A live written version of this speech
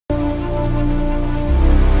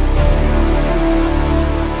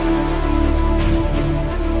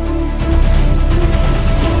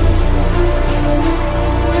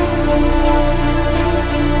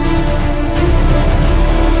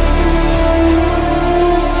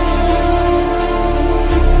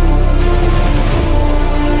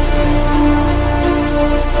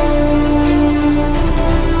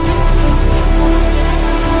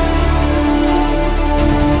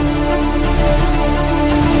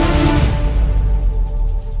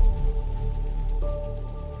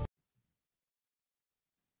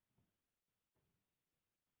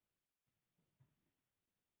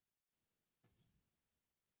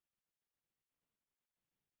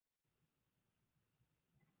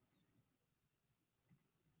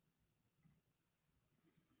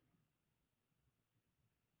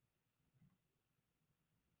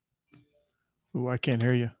Ooh, I can't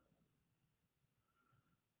hear you.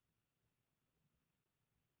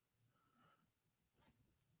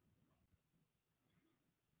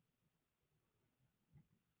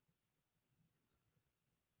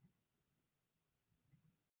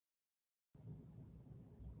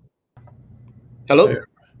 Hello? There.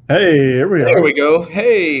 Hey, here we There are. we go.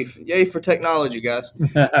 Hey, yay for technology, guys.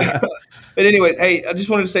 Yeah, But anyway, hey, I just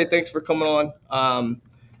wanted to say thanks for coming on. no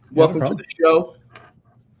Welcome to problem. the show.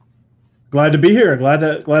 Glad to be here. Glad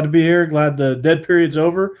to be here. Glad the dead period's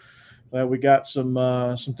over. Glad we got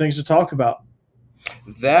some things to talk about.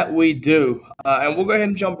 That we do. And we'll go ahead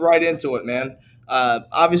and jump right into it, man.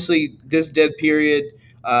 Obviously, this dead period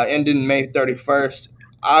ended May 31st.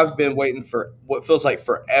 I've been waiting for what feels like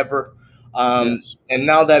forever. Yes. And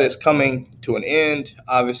now that it's coming to an end,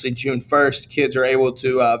 obviously, June 1st, kids are able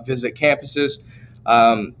to visit campuses.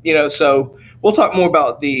 So we'll talk more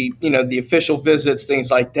about the official visits,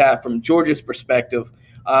 things like that from Georgia's perspective.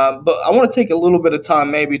 But I want to take a little bit of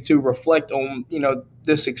time maybe to reflect on,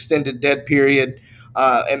 this extended dead period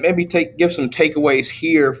and maybe give some takeaways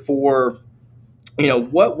here for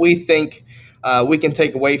what we think we can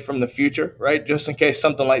take away from the future, right? Just in case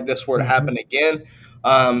something like this were to Hmm. happen again.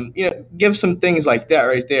 Give some things like that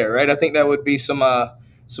right there, right? I think that would be some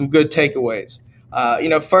good takeaways.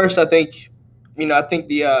 First, I think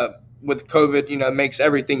the with COVID, it makes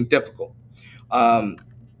everything difficult. Um,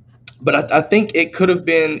 but I think it could have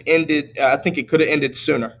been ended. I think it could have ended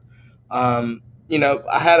sooner. I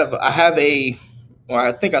have a, or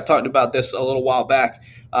I think I talked about this a little while back.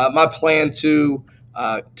 My plan to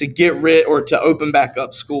get rid or to open back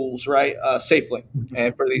up schools, right, safely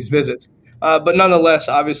and for these Hmm. visits. But nonetheless,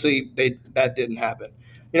 obviously, that didn't happen.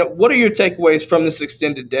 What are your takeaways from this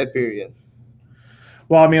extended dead period?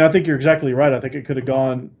 Well, I mean, I think you're exactly right. I think it could have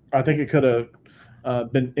gone. I think it could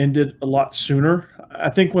have been ended a lot sooner. I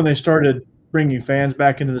think when they started bringing fans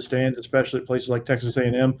back into the stands, especially at places like Texas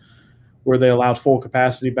A&M, where they allowed full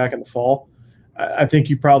capacity back in the fall. I think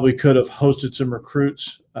you probably could have hosted some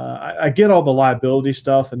recruits. I get all the liability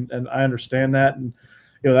stuff, and I understand that, and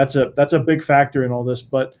that's a big factor in all this.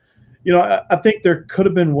 But I think there could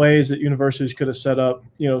have been ways that universities could have set up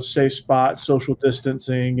safe spots, social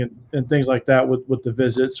distancing, and things like that with the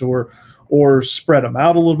visits, or spread them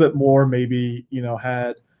out a little bit more. Maybe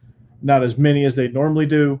had not as many as they normally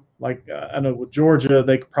do. Like I know with Georgia,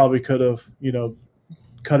 they probably could have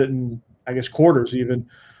cut it in, I guess, quarters even,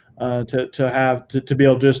 to be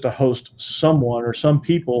able just to host someone or some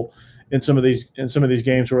people in some of these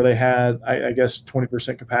games where they had, I guess,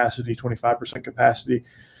 20% capacity, 25% capacity.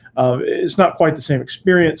 It's not quite the same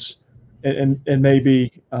experience, and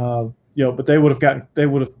maybe but they would have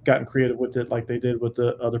gotten creative with it like they did with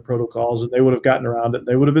the other protocols, and they would have gotten around it.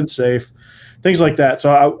 They would have been safe, things like that. So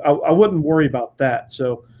I wouldn't worry about that.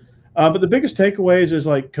 So, but the biggest takeaways is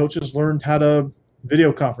like coaches learned how to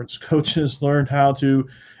video conference. Coaches learned how to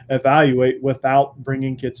evaluate without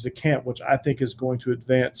bringing kids to camp, which I think is going to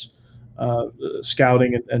advance uh,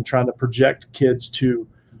 scouting and trying to project kids to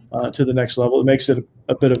the next level. It makes it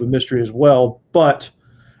a bit of a mystery as well, but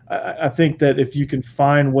I think that if you can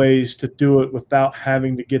find ways to do it without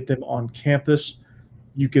having to get them on campus,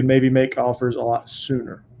 you can maybe make offers a lot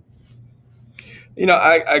sooner.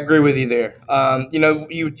 I agree with you there.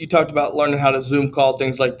 You talked about learning how to Zoom call,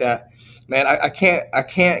 things like that. Man, I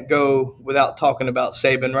can't go without talking about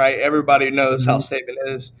Saban, right? Everybody knows how Mhm.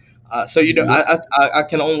 Saban is. So Yep. I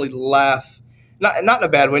can only laugh, not in a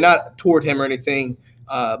bad way, not toward him or anything,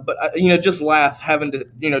 but just laugh having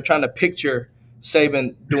to trying to picture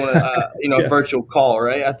Saban doing a Yes. virtual call,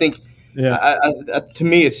 right? I think Yeah. to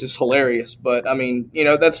me it's just hilarious, but I mean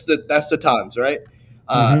that's the times, right?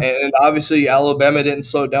 Hmm. And obviously, Alabama didn't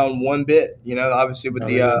slow down one bit. Obviously with No,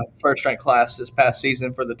 the they didn't. first ranked class this past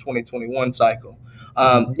season for the 2021 cycle.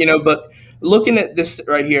 Hmm. But looking at this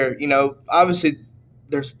right here, obviously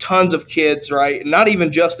there's tons of kids, right? Not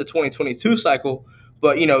even just the 2022 cycle,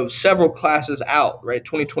 but several classes out, right?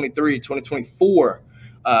 2023, 2024,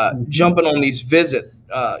 Hmm. jumping on these visits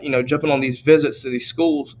to these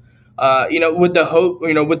schools. With the hope,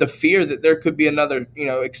 with the fear that there could be another,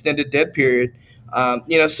 extended dead period.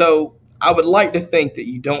 So I would like to think that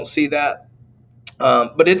you don't see that,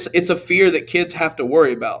 but it's a fear that kids have to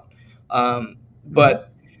worry about. Hmm. But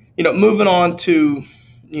moving on to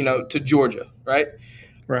Georgia, right?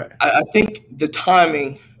 Right. I think the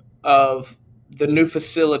timing of the new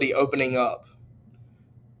facility opening up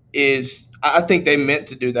is, I think they meant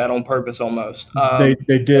to do that on purpose almost.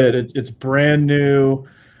 They did. It's brand new.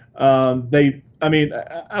 I mean,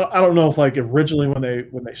 I don't know if like originally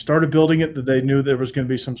when they started building it that they knew there was going to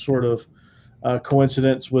be some sort of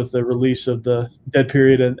coincidence with the release of the dead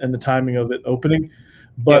period and the timing of it opening.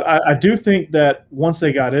 But I do think that once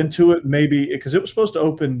they got into it, maybe because it was supposed to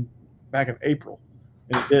open back in April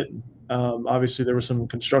and it didn't. Obviously, there were some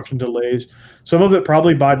construction delays. Some of it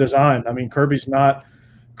probably by design. I mean, Kirby's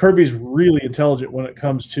really intelligent when it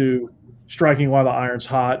comes to striking while the iron's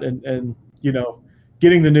hot and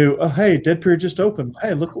getting the new, oh, hey, dead period just opened.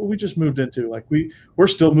 Hey, look what we just moved into. Like we're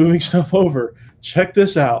still moving stuff over. Check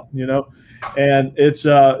this out, And it's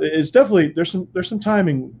definitely there's some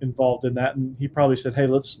timing involved in that. And he probably said, hey,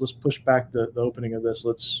 let's push back the opening of this.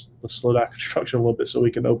 Let's slow down construction a little bit so we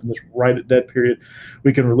can open this right at dead period.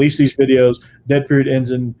 We can release these videos. Dead period ends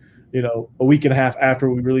in a week and a half after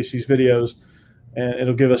we release these videos, and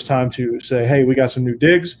it'll give us time to say, hey, we got some new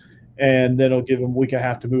digs, and then it'll give them a week and a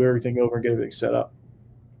half to move everything over and get everything set up.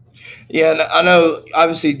 Yeah, and I know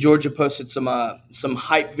obviously Georgia posted some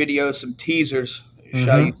hype videos, some teasers,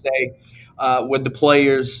 shall you say, with the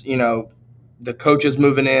players, the coaches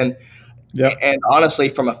moving in. Yep. And honestly,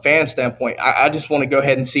 from a fan standpoint, I just want to go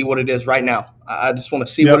ahead and see what it is right now. I just want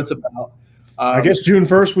to see what it's about. I guess June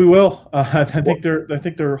 1st we will. I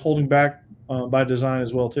think they're holding back by design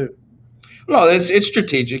as well too. No, it's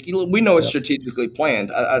strategic. We know it's strategically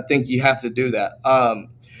planned. I think you have to do that.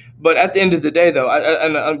 But at the end of the day, though,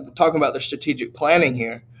 and I'm talking about the strategic planning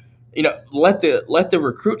here. Let the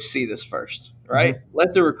recruits see this first, right? Mm-hmm.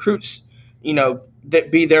 Let the recruits,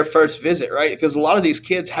 that be their first visit, right? Because a lot of these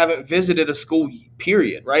kids haven't visited a school,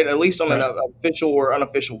 period, right? At least on an official or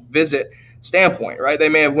unofficial visit standpoint, right? They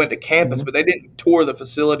may have went to campus, mm-hmm. but they didn't tour the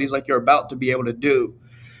facilities like you're about to be able to do.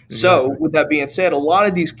 Exactly. So with that being said, a lot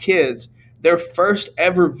of these kids, their first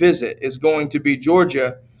ever visit is going to be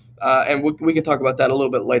Georgia. And we can talk about that a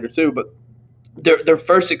little bit later too. But their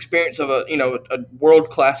first experience of a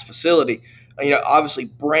world-class facility, obviously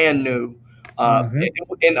brand new. Mm-hmm.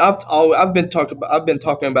 And I've been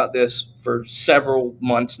talking about this for several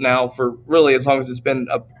months now, for really as long as it's been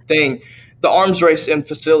a thing. The arms race in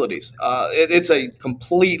facilities. It's a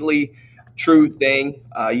completely true thing.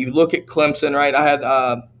 You look at Clemson, right?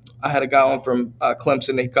 I had a guy on from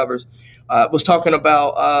Clemson that he covers, was talking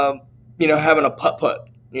about having a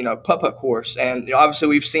putt course, and obviously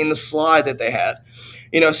we've seen the slide that they had.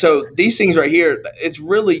 So these things right here, it's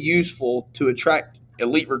really useful to attract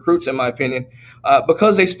elite recruits, in my opinion,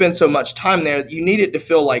 because they spend so much time there. You need it to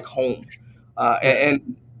feel like home,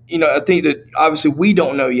 and I think that obviously we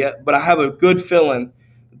don't know yet, but I have a good feeling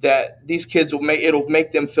that these kids it'll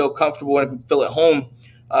make them feel comfortable and feel at home,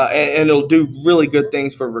 and it'll do really good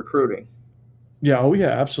things for recruiting. Yeah. Oh yeah,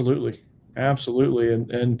 absolutely. Absolutely.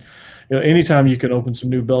 And anytime you can open some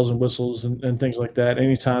new bells and whistles and things like that,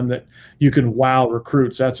 anytime that you can wow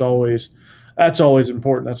recruits, that's always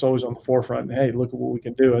important. That's always on the forefront. Hey, look at what we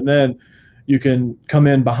can do. And then you can come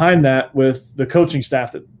in behind that with the coaching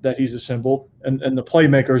staff that he's assembled and the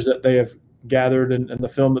playmakers that they have gathered and the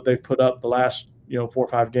film that they've put up the last 4 or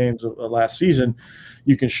 5 games of last season.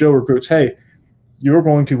 You can show recruits, hey, you're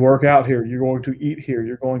going to work out here. You're going to eat here.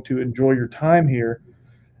 You're going to enjoy your time here.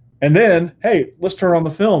 And then, hey, let's turn on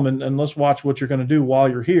the film and let's watch what you're going to do while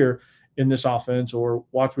you're here in this offense, or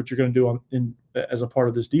watch what you're going to do as a part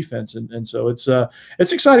of this defense. And so it's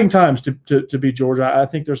exciting times to be Georgia. I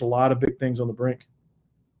think there's a lot of big things on the brink.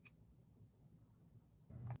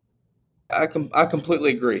 I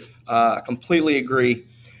completely agree.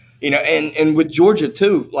 And with Georgia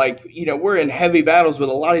too, we're in heavy battles with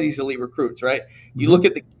a lot of these elite recruits, right? You look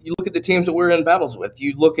at the teams that we're in battles with.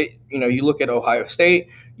 You look at Ohio State.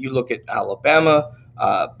 You look at Alabama.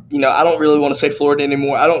 I don't really want to say Florida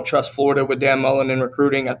anymore. I don't trust Florida with Dan Mullen in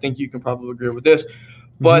recruiting. I think you can probably agree with this.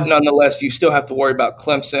 But nonetheless, you still have to worry about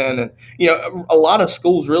Clemson and a lot of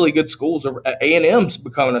schools, really good schools. A&M's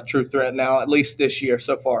becoming a true threat now, at least this year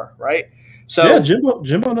so far, right? So yeah,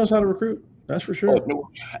 Jimbo knows how to recruit. That's for sure. Oh,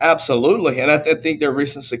 absolutely, and I think their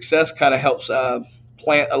recent success kind of helps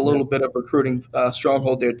plant a little bit of recruiting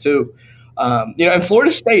stronghold there too. And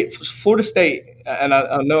Florida State, and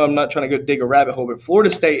I know I'm not trying to go dig a rabbit hole, but Florida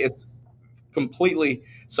State is completely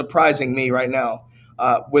surprising me right now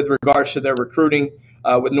with regards to their recruiting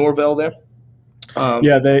with Norvell there.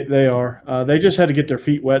 Yeah, they are. They just had to get their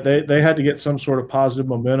feet wet. They had to get some sort of positive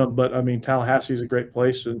momentum. But I mean, Tallahassee is a great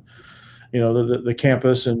place, and the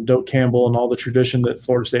campus and Doak Campbell and all the tradition that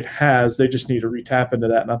Florida State has. They just need to re-tap into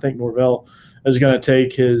that. And I think Norvell is going to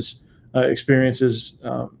take his experiences,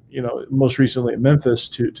 most recently at Memphis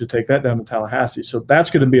to take that down to Tallahassee. So that's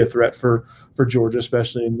going to be a threat for Georgia,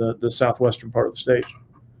 especially in the southwestern part of the state.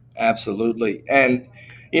 Absolutely. And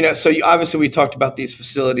So obviously we talked about these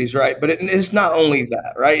facilities, right? But it's not only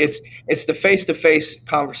that, right? It's the face-to-face Uh-huh.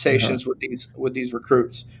 conversations with these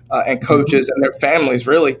recruits and Mhm. coaches and their families.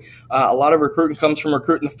 Really, a lot of recruiting comes from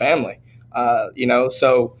recruiting the family.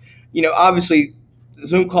 So obviously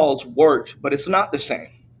Zoom calls worked, but it's not the same. Mm-mm.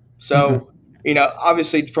 So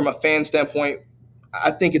obviously from a fan standpoint,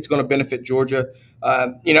 I think it's going to benefit Georgia.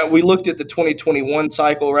 We looked at the 2021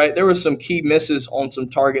 cycle, right? There were some key misses on some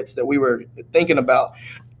targets that we were thinking about,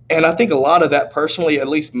 and I think a lot of that, personally, at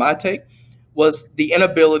least my take, was the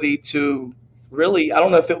inability to really, I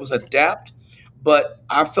don't know if it was adapt, but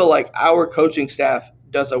I feel like our coaching staff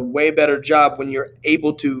does a way better job when you're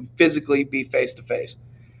able to physically be face to face.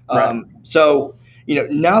 Right. So,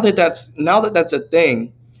 now that that's a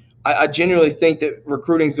thing, I genuinely think that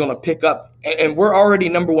recruiting is going to pick up, and we're already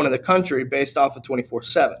number one in the country based off of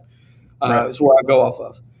 24/7. Right. Is where I go off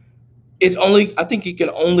of. I think it can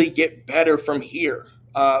only get better from here.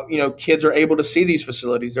 Kids are able to see these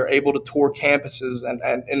facilities. They're able to tour campuses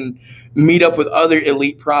and meet up with other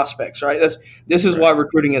elite prospects. Right. This is Right. why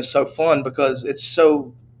recruiting is so fun, because it's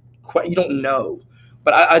so you don't know.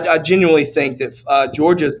 But I genuinely think that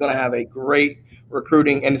Georgia is going to have a great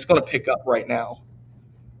recruiting, and it's going to pick up right now.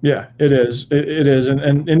 Yeah, it is. It is.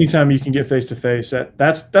 And anytime you can get face to face,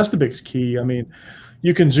 that's the biggest key. I mean,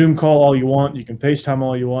 you can Zoom call all you want, you can FaceTime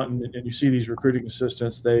all you want, and you see these recruiting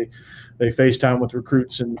assistants. They FaceTime with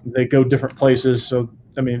recruits and they go different places. So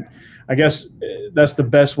I mean, I guess that's the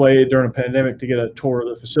best way during a pandemic to get a tour of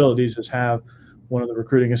the facilities is have one of the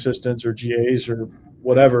recruiting assistants or GAs or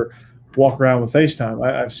whatever walk around with FaceTime.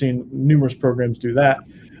 I've seen numerous programs do that,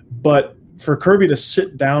 but for Kirby to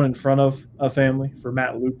sit down in front of a family, for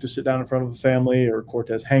Matt Luke to sit down in front of a family, or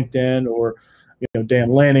Cortez Hankton, or Dan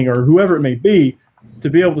Lanning, or whoever it may be, to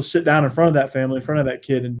be able to sit down in front of that family, in front of that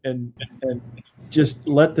kid, and just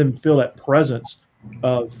let them feel that presence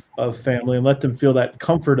of family, and let them feel that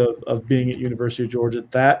comfort of being at University of Georgia.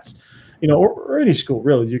 That's or any school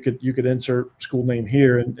really. You could insert school name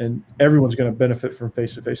here, and everyone's going to benefit from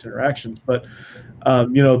face-to-face interactions. But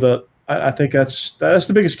I think that's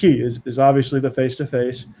the biggest key is obviously the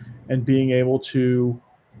face-to-face and being able to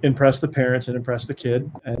impress the parents and impress the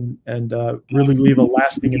kid and really leave a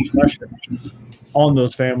lasting impression on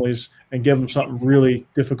those families and give them something really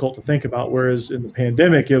difficult to think about. Whereas in the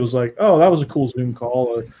pandemic, it was like, oh, that was a cool Zoom call,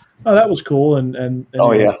 or oh, that was cool, and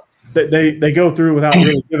Oh yeah. they go through without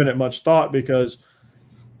really giving it much thought because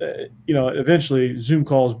eventually Zoom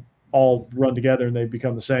calls all run together and they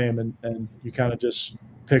become the same, and you kind of just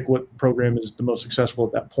pick what program is the most successful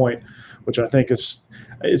at that point, which I think it's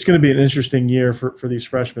going to be an interesting year for these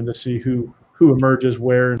freshmen to see who emerges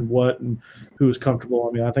where and what and who is comfortable.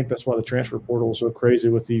 I mean, I think that's why the transfer portal is so crazy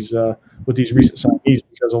with these recent signees,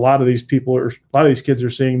 because a lot of these kids are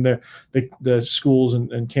seeing the schools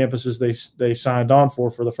and campuses they signed on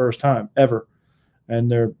for the first time ever, and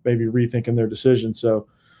they're maybe rethinking their decision. So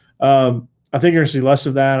I think you're going to see less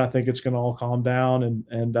of that. I think it's going to all calm down,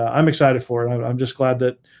 and I'm excited for it. I'm just glad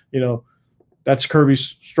that that's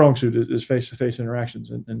Kirby's strong suit is face-to-face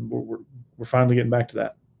interactions, and we're finally getting back to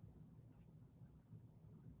that.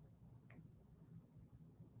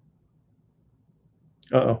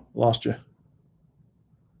 Uh-oh, lost you. I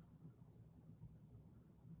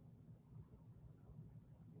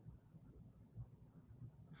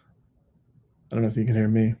don't know if you can hear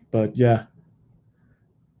me, but yeah.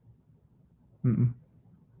 Mm-mm.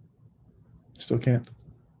 Still can't.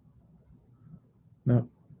 No.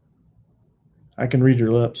 I can read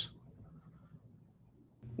your lips.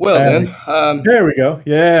 Well then, There we go.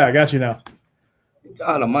 Yeah, I got you now.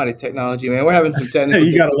 God Almighty, technology, man, we're having some technical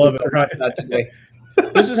You gotta love it, right? today.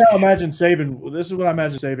 This is how I imagine Saban. This is what I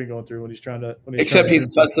imagine Saban going through when he's trying to. Except he's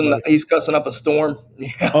cussing up a storm.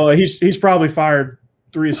 Yeah. Oh, he's probably fired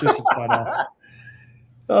 3 assistants by now.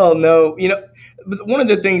 Oh no, one of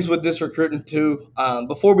the things with this recruiting too.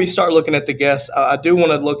 Before we start looking at the guests, I do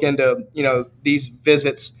want to look into these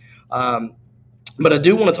visits, but I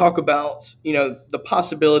do want to talk about the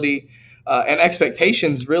possibility and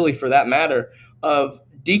expectations, really, for that matter, of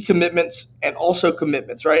decommitments and also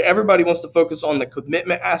commitments. Right? Everybody wants to focus on the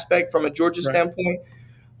commitment aspect from a Georgia Right. standpoint.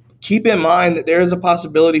 Keep in mind that there is a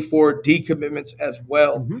possibility for decommitments as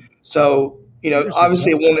well. Mm-hmm. So,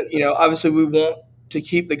 obviously, we want to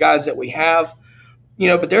keep the guys that we have,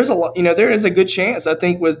 but there's a lot, there is a good chance, I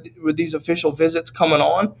think, with these official visits coming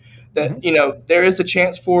on, that, Mm-hmm. there is a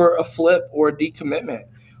chance for a flip or a decommitment.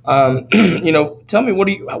 Tell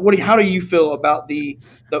me, how do you feel about the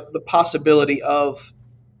possibility of,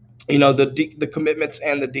 the commitments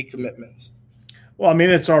and the decommitments? Well, I mean,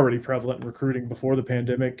 it's already prevalent in recruiting before the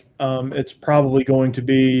pandemic. It's probably going to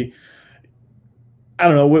be. I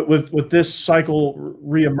don't know, with this cycle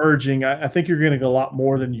reemerging, I think you're going to get a lot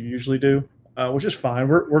more than you usually do, which is fine.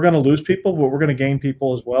 We're going to lose people, but we're going to gain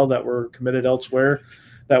people as well that were committed elsewhere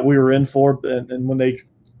that we were in for. And when they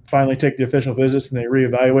finally take the official visits and they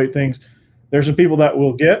reevaluate things, there's some people that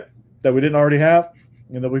we'll get that we didn't already have,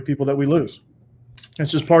 and there'll be people that we lose.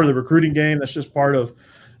 It's just part of the recruiting game. That's just part of,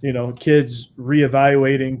 kids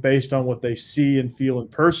reevaluating based on what they see and feel in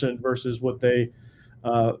person versus what they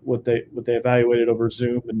evaluated over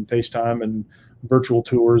Zoom and FaceTime and virtual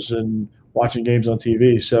tours and watching games on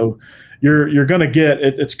TV. So you're going to get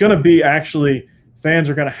it. It's going to be actually fans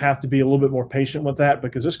are going to have to be a little bit more patient with that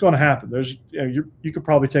because it's going to happen. There's you could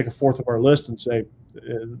probably take a fourth of our list and say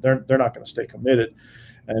they're not going to stay committed,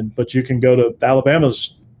 but you can go to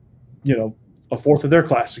Alabama's, a fourth of their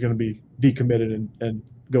class is going to be decommitted and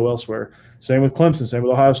go elsewhere. Same with Clemson, same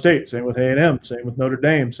with Ohio State, same with A&M, same with Notre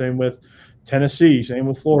Dame, same with Tennessee, same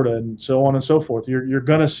with Florida, and so on and so forth. You're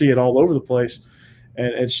going to see it all over the place, and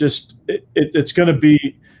it's just it's going to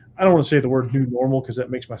be. I don't want to say the word new normal because that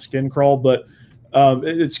makes my skin crawl, but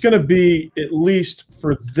it's going to be, at least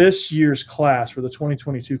for this year's class, for the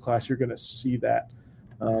 2022 class, you're going to see that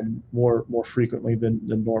more frequently than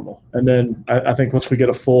normal. And then I think once we get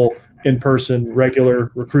a full in-person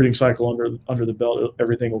regular recruiting cycle under the belt,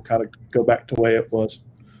 everything will kind of go back to the way it was.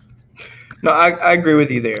 No, I agree with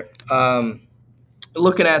you there.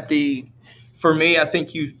 Looking at for me, I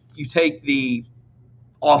think you take the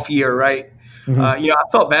off year, right? Mm-hmm. I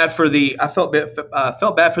felt bad for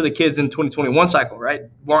the kids in 2021 cycle, right?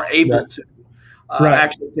 Weren't able to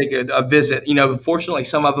actually take a visit. Fortunately,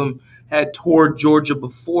 some of them had toured Georgia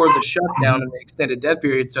before the shutdown and the extended dead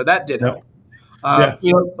period, so that did help.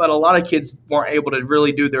 But a lot of kids weren't able to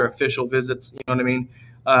really do their official visits. You know what I mean?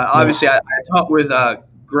 Obviously, I talked with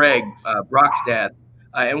Greg, Brock's dad,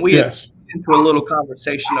 and we had into a little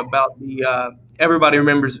conversation about everybody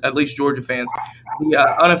remembers, at least Georgia fans, the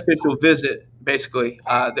unofficial visit, basically,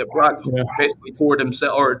 that Brock basically toured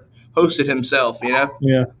himself or hosted himself,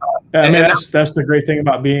 Yeah. I mean, that's the great thing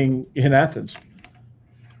about being in Athens.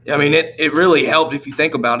 I mean, it really helped if you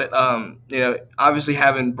think about it. Obviously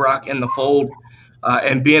having Brock in the fold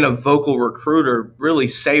and being a vocal recruiter really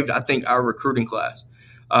saved, I think, our recruiting class.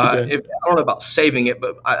 I don't know about saving it,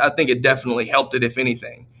 but I think it definitely helped it, if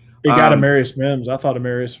anything. It got Amarius Mims. I thought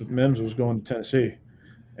Amarius Mims was going to Tennessee,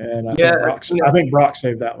 and I think Brock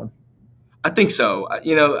saved that one. I think so.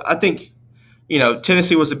 I think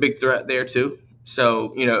Tennessee was a big threat there too.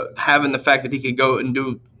 So having the fact that he could go and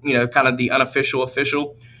do kind of the unofficial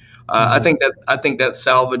official, I think that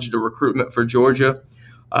salvaged the recruitment for Georgia.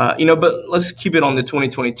 But let's keep it on the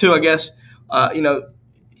 2022, I guess.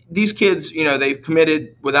 These kids, they've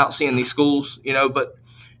committed without seeing these schools, but,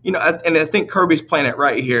 and I think Kirby's playing it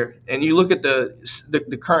right here. And you look at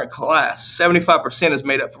the current class, 75% is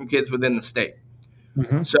made up from kids within the state.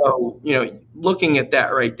 Mm-hmm. So, looking at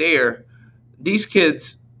that right there, these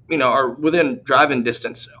kids, are within driving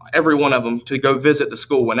distance, every one of them, to go visit the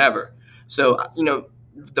school whenever. So,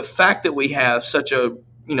 the fact that we have such a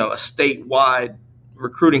statewide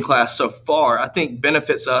recruiting class so far, I think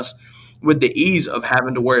benefits us with the ease of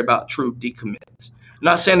having to worry about true decommits. I'm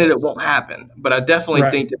not saying that it won't happen, but I definitely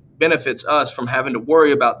think that it benefits us from having to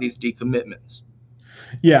worry about these decommitments.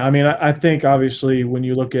 Yeah, I mean, I think obviously when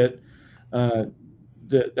you look at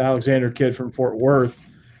the Alexander kid from Fort Worth,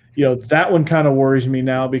 that one kind of worries me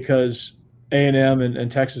now because A&M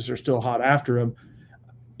and Texas are still hot after him.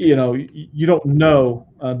 You don't know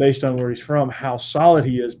based on where he's from how solid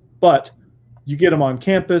he is, but you get him on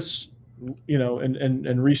campus,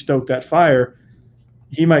 and restoke that fire,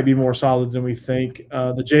 he might be more solid than we think.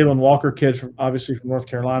 The Jalen Walker kid from North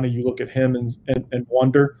Carolina, you look at him and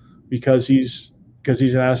wonder because he's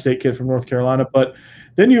an out-of-state kid from North Carolina. But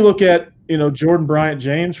then you look at Jordan Bryant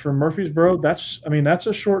James from Murfreesboro. That's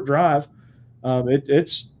a short drive.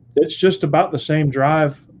 It's just about the same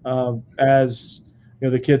drive as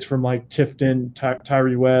the kids from like Tifton,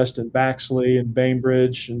 Tyree West, and Baxley, and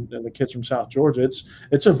Bainbridge, and the kids from South Georgia.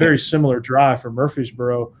 It's a very similar drive for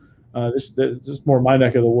Murfreesboro. This is more my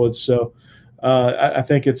neck of the woods. So I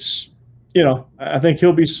think I think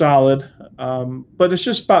he'll be solid. But it's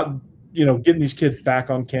just about getting these kids back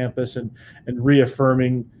on campus and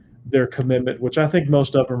reaffirming their commitment, which I think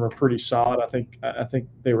most of them are pretty solid. I think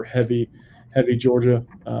they were heavy Georgia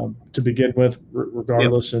to begin with,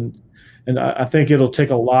 regardless. Yep. And I think it'll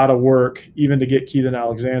take a lot of work even to get Keelan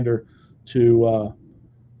Alexander to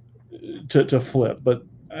flip. But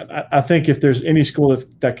I think if there's any school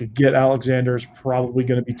that could get Alexander, is probably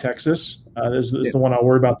going to be Texas. This is the one I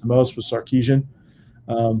worry about the most with Sarkisian.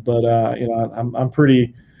 I'm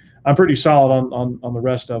I'm pretty solid on the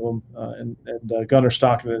rest of them, and Gunnar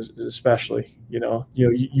Stockton especially.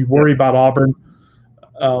 You worry about Auburn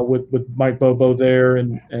with Mike Bobo there,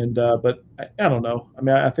 but I don't know. I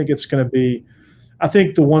mean, I think it's going to be. I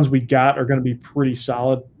think the ones we got are going to be pretty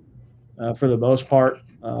solid for the most part.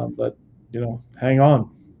 But hang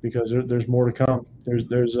on because there's more to come.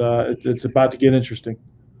 It's about to get interesting.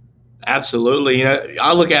 Absolutely.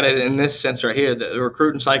 I look at it in this sense right here. The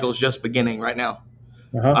recruiting cycle is just beginning right now.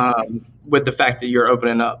 Uh-huh. With the fact that you're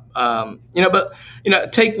opening up, but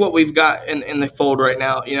take what we've got in the fold right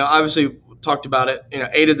now. Obviously we talked about it.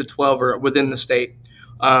 8 of the 12 are within the state.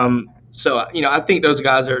 So I think those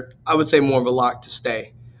guys are, I would say, more of a lock to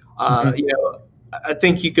stay. I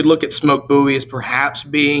think you could look at Smoke Bowie as perhaps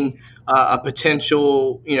being a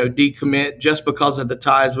potential, decommit just because of the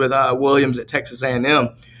ties with Williams at Texas A&M.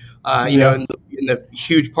 And the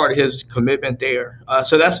huge part of his commitment there.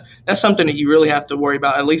 So that's something that you really have to worry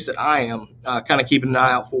about. At least that I am kind of keeping an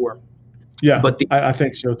eye out for. Yeah, but I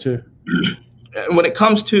think so too. When it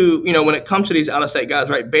comes to these out of state guys,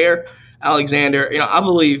 right? Bear, Alexander, I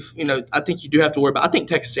believe, I think you do have to worry about. I think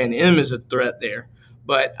Texas A&M is a threat there,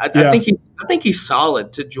 but I think he's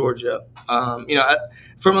solid to Georgia.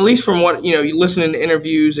 From at least from what you listening to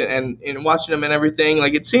interviews and watching him and everything,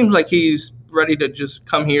 like it seems like he's ready to just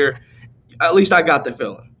come here. At least I got the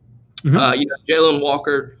feeling. Mm-hmm. Jalen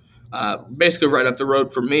Walker, basically right up the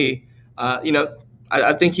road for me.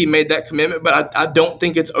 I think he made that commitment, but I don't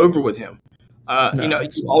think it's over with him.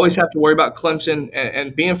 You always have to worry about Clemson,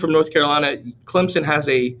 and being from North Carolina, Clemson has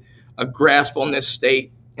a grasp on this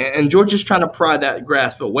state, and Georgia's trying to pry that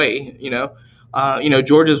grasp away.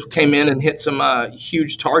 Georgia's came in and hit some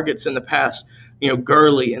huge targets in the past.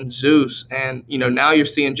 Gurley and Zeus, and now you're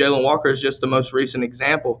seeing Jalen Walker is just the most recent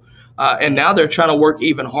example, and now they're trying to work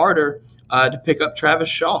even harder to pick up Travis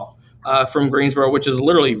Shaw from Greensboro, which is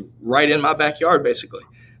literally right in my backyard, basically.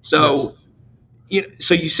 So. Yes.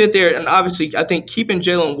 So you sit there, and obviously, I think keeping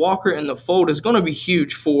Jalen Walker in the fold is going to be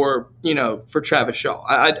huge for Travis Shaw.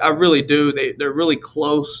 I really do. They're really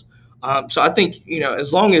close. So I think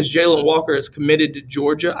as long as Jalen Walker is committed to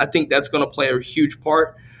Georgia, I think that's going to play a huge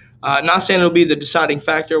part. Not saying it'll be the deciding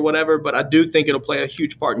factor or whatever, but I do think it'll play a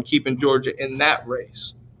huge part in keeping Georgia in that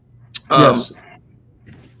race. Yes,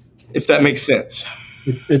 if that makes sense.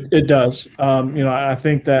 It does. I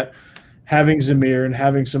think that having Zamir and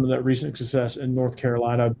having some of that recent success in North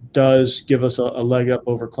Carolina does give us a leg up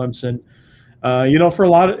over Clemson. For a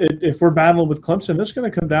lot of if we're battling with Clemson, it's going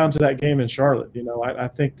to come down to that game in Charlotte. I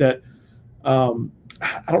think that I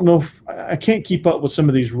don't know if I can't keep up with some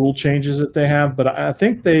of these rule changes that they have, but I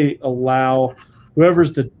think they allow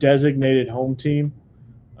whoever's the designated home team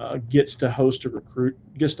gets to host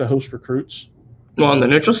recruits. Well, on the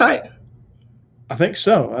neutral site. I think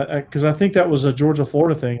so, because I think that was a Georgia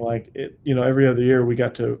Florida thing. Like every other year we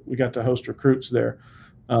got to host recruits there.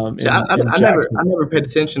 I never paid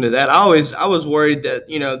attention to that. I was worried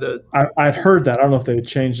that I'd heard that. I don't know if they had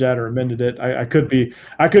changed that or amended it. I could be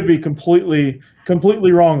completely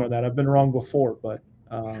wrong on that. I've been wrong before, but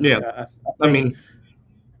I mean,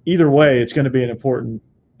 either way, it's going to be an important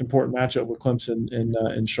matchup with Clemson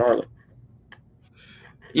in Charlotte.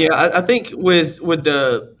 Yeah, I think with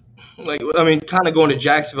the. Kind of going to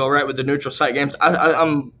Jacksonville, right, with the neutral site games.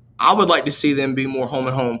 I would like to see them be more home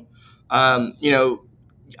and home. I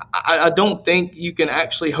don't think you can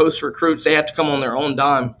actually host recruits. They have to come on their own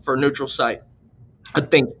dime for a neutral site. I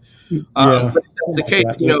think. But if that's the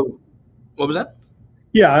case, what was that?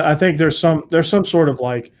 Yeah, I think there's some sort of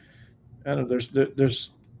like, I don't know, there's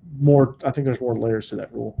more. I think there's more layers to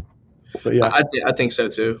that rule. But yeah, I think so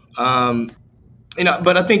too.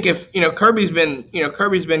 But I think if Kirby's been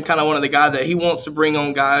kind of one of the guys that he wants to bring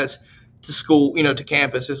on guys to school, to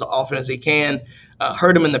campus as often as he can.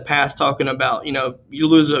 Heard him in the past talking about you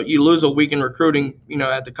lose a week in recruiting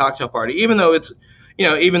at the cocktail party, even though it's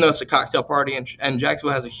a cocktail party and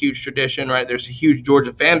Jacksonville has a huge tradition, right? There's a huge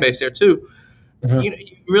Georgia fan base there too. Uh-huh. You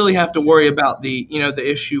really have to worry about the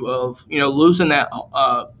issue of losing that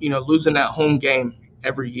home game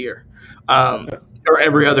every year. Or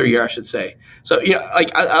every other year, I should say. So,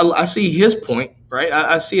 I see his point, right?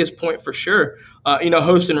 I see his point for sure,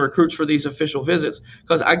 hosting recruits for these official visits,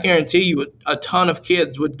 because I guarantee you a ton of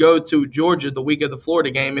kids would go to Georgia the week of the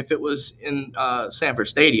Florida game if it was in Sanford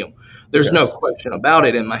Stadium. There's no question about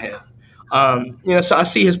it in my head. So I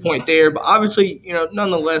see his point there, but obviously,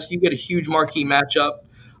 nonetheless, you get a huge marquee matchup,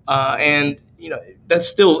 and that's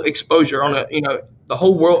still exposure on the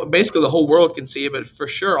whole world. Basically, the whole world can see it, but for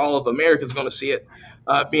sure, all of America is going to see it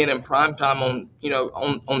being in prime time on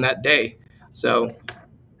that day. So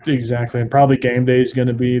exactly, and probably game day is going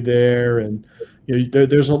to be there, and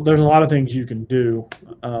there's a lot of things you can do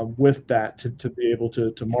with that to be able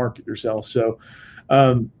to market yourself. So,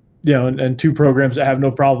 and two programs that have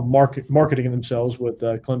no problem marketing themselves with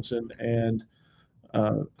Clemson and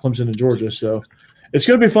Georgia. So it's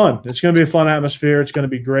going to be fun. It's going to be a fun atmosphere. It's going to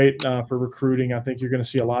be great for recruiting. I think you're going to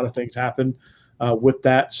see a lot of things happen with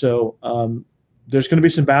that. So there's going to be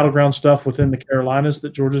some battleground stuff within the Carolinas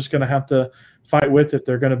that Georgia's going to have to fight with if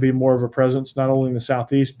they're going to be more of a presence, not only in the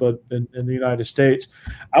Southeast but in the United States.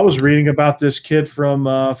 I was reading about this kid from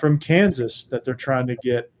Kansas that they're trying to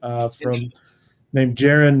get named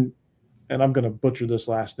Jaron, and I'm going to butcher this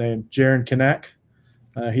last name, Jaron Kanak.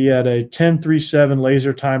 He had a 10.37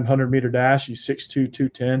 laser timed 100-meter dash. He's 6'2",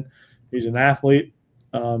 210. He's an athlete.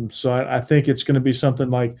 So I think it's going to be something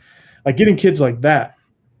like getting kids like that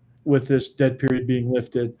with this dead period being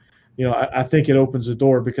lifted. I think it opens the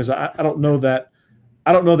door, because I don't know that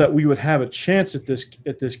we would have a chance at this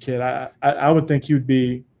kid. I would think he would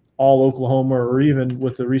be all Oklahoma, or even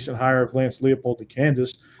with the recent hire of Lance Leopold to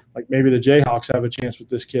Kansas, like maybe the Jayhawks have a chance with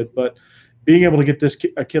this kid. But being able to get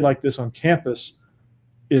a kid like this on campus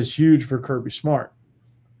is huge for Kirby Smart.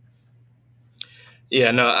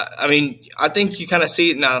 Yeah, no, I mean, I think you kind of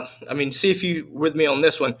see it now. I mean, see if you with me on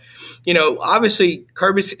this one. Obviously,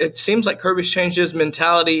 it seems like Kirby's changed his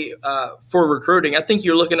mentality for recruiting. I think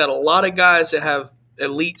you're looking at a lot of guys that have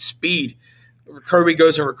elite speed. Kirby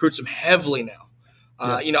goes and recruits them heavily now.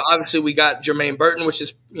 Obviously we got Jermaine Burton, which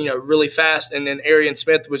is, really fast, and then Arian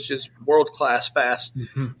Smith, which is world-class fast.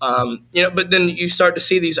 Mm-hmm. But then you start to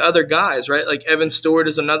see these other guys, right? Like Evan Stewart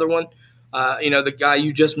is another one. The guy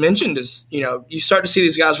you just mentioned is, you start to see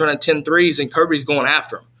these guys running 10 threes, and Kirby's going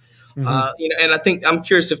after them. Mm-hmm. And I think I'm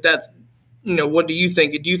curious if that's, what do you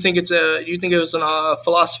think? Do you think it was a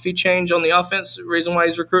philosophy change on the offense, the reason why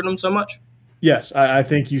he's recruiting them so much? Yes, I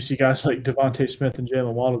think you see guys like Devontae Smith and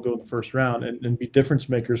Jalen Waddle go in the first round and be difference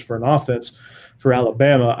makers for an offense for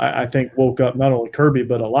Alabama. I think woke up not only Kirby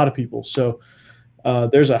but a lot of people. So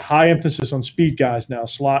there's a high emphasis on speed guys now.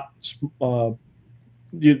 Slot, not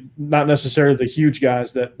necessarily the huge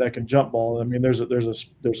guys that can jump ball. I mean, there's a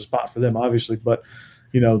spot for them obviously, but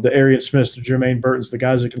the Arian Smiths, the Jermaine Burtons, the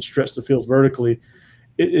guys that can stretch the field vertically,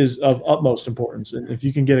 it is of utmost importance. And if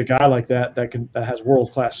you can get a guy like that has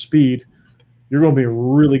world class speed, you're going to be in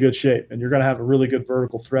really good shape, and you're going to have a really good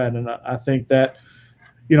vertical threat. And I think that,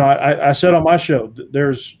 I said on my show,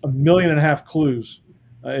 there's 1.5 million clues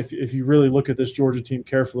if you really look at this Georgia team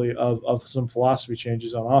carefully of some philosophy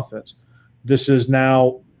changes on offense. This is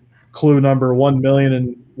now clue number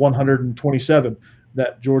 1,127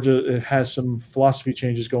 that Georgia has some philosophy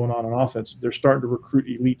changes going on offense. They're starting to recruit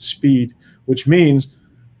elite speed, which means,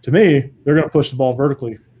 to me, they're going to push the ball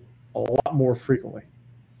vertically a lot more frequently.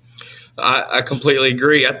 I completely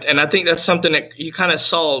agree. And I think that's something that you kind of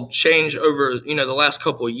saw change over, the last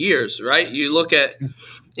couple of years, right? You look at,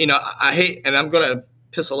 I hate, and I'm going to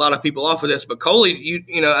piss a lot of people off with this, but Coley,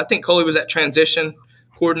 I think Coley was that transition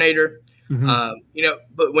coordinator. Mm-hmm.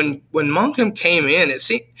 But when Monken came in, it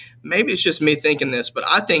seemed, maybe it's just me thinking this, but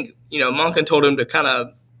I think, Monken told him to kind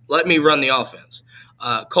of let me run the offense.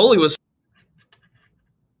 Coley was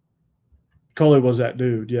that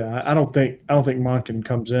dude. Yeah. I don't think Monken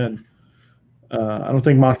comes in. I don't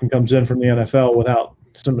think Monken comes in from the NFL without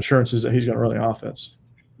some assurances that he's going to run the offense.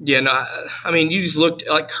 Yeah, no, I mean, you just looked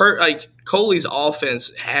like Coley's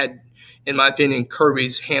offense had, in my opinion,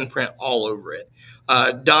 Kirby's handprint all over it.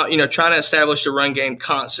 Trying to establish the run game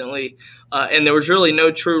constantly, and there was really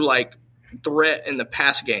no true threat in the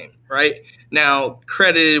pass game. Right now,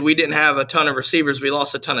 credited, we didn't have a ton of receivers. We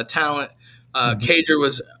lost a ton of talent. Cager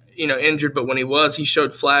was injured, but when he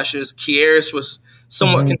showed flashes. Kieris was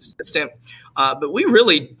somewhat consistent. But we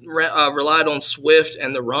really relied on Swift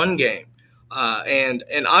and the run game. And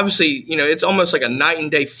obviously, it's almost like a night and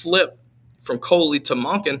day flip from Coley to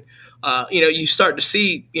Monken. You start to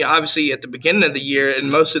see, obviously at the beginning of the year and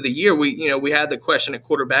most of the year, we had the question at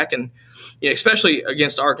quarterback, and especially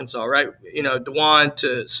against Arkansas, right? DeJuan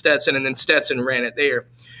to Stetson, and then Stetson ran it there.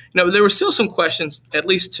 There were still some questions, at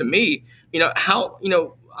least to me, how,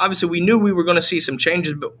 obviously we knew we were going to see some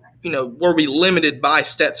changes, but, were we limited by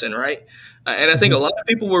Stetson, right? And I think a lot of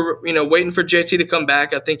people were, waiting for JT to come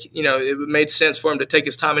back. I think, it made sense for him to take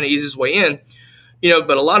his time and ease his way in,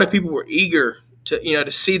 but a lot of people were eager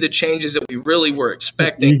to see the changes that we really were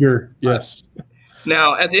expecting. Eager, yes.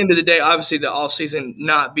 Now, at the end of the day, obviously the offseason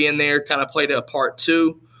not being there kind of played a part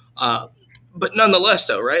too. But nonetheless,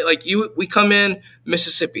 though, right? We come in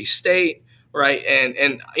Mississippi State, right?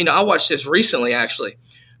 And I watched this recently, actually.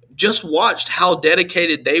 Just watched how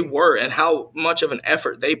dedicated they were and how much of an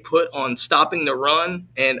effort they put on stopping the run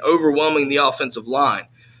and overwhelming the offensive line.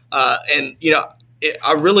 And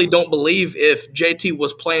I really don't believe if JT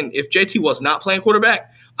was not playing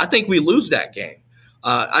quarterback, I think we lose that game.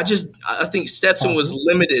 I think Stetson was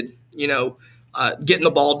limited, getting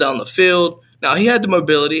the ball down the field. Now he had the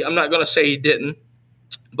mobility. I'm not going to say he didn't,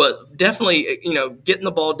 but definitely, getting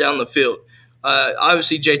the ball down the field.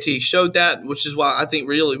 Obviously, JT showed that, which is why I think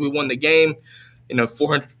really we won the game.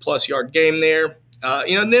 400+ yard game there.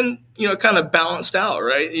 And then it kind of balanced out,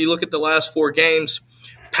 right? You look at the last 4 games,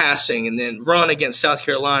 passing, and then run against South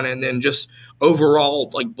Carolina, and then just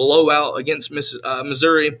overall like blowout against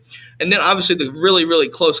Missouri, and then obviously the really really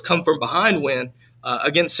close come from behind win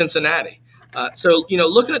against Cincinnati. So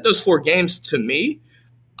looking at those 4 games, to me,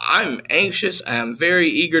 I'm anxious. I'm very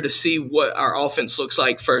eager to see what our offense looks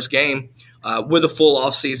like first game with a full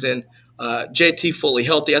off season. JT fully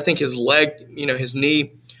healthy. I think his leg, his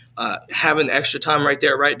knee, having extra time right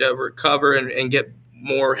there, right, to recover and get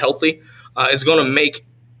more healthy is going to make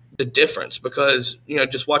the difference, because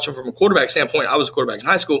just watching from a quarterback standpoint, I was a quarterback in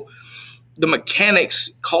high school. The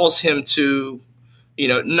mechanics cause him to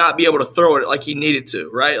not be able to throw it like he needed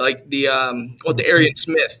to, right? Like the Arian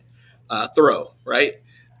Smith throw, right?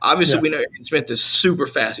 Obviously, we know Arian Smith is super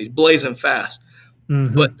fast. He's blazing fast.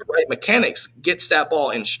 Mm-hmm. But the right mechanics gets that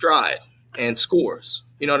ball in stride and scores.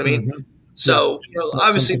 You know what I mean? Mm-hmm. So,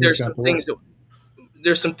 obviously there's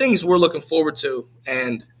some things we're looking forward to.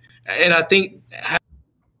 And I think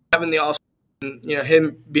having the offseason,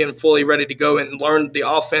 him being fully ready to go and learn the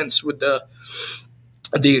offense with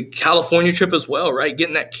the California trip as well, right?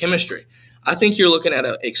 Getting that chemistry. I think you're looking at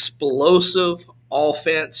an explosive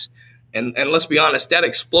offense. And let's be honest, that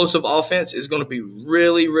explosive offense is going to be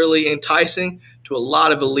really, really enticing to a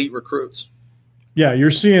lot of elite recruits. Yeah,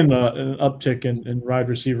 you're seeing an uptick in wide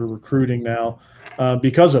receiver recruiting now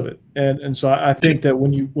because of it. And so I think that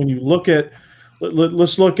when you look at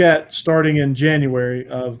let's look at starting in January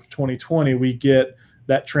of 2020, we get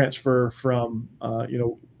that transfer from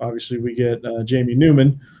obviously we get Jamie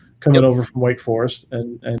Newman coming over from Wake Forest,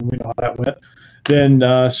 and we know how that went.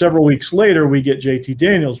 Then several weeks later, we get JT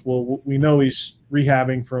Daniels. Well, we know he's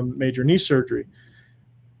rehabbing from major knee surgery.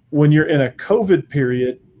 When you're in a COVID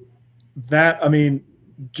period,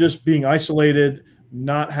 just being isolated,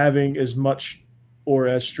 not having as much or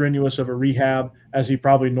as strenuous of a rehab as he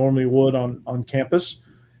probably normally would on campus,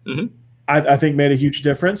 mm-hmm. I think made a huge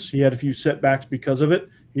difference. He had a few setbacks because of it.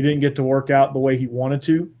 He didn't get to work out the way he wanted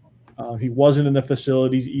to. He wasn't in the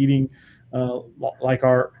facilities eating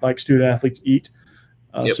like student athletes eat.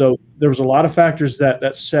 So there was a lot of factors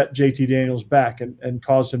that set JT Daniels back and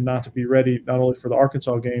caused him not to be ready, not only for the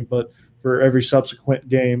Arkansas game, but for every subsequent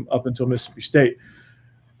game up until Mississippi State.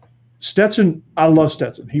 Stetson, I love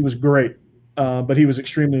Stetson. He was great, but he was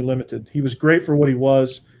extremely limited. He was great for what he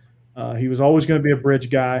was. He was always going to be a bridge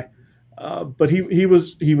guy, but he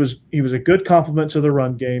was a good complement to the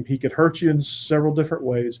run game. He could hurt you in several different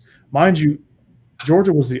ways. Mind you,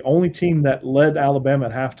 Georgia was the only team that led Alabama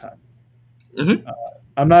at halftime. Mm-hmm.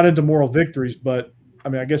 I'm not into moral victories, but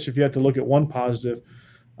I guess if you have to look at one positive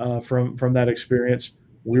from that experience,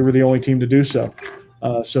 we were the only team to do so.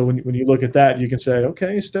 So when you look at that, you can say,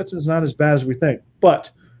 okay, Stetson's not as bad as we think,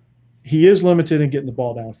 but he is limited in getting the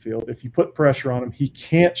ball downfield. If you put pressure on him, he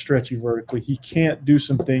can't stretch you vertically. He can't do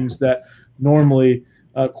some things that normally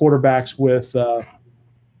quarterbacks with a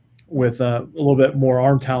little bit more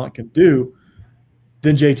arm talent can do.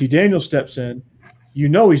 Then JT Daniels steps in.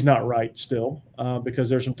 He's not right still because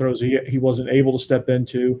there's some throws he wasn't able to step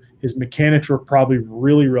into. His mechanics were probably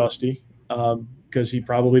really rusty because he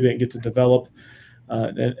probably didn't get to develop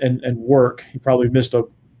and work. He probably missed a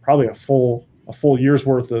full year's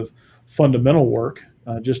worth of fundamental work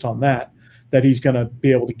just on that he's going to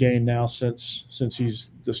be able to gain now since he's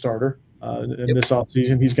the starter. In this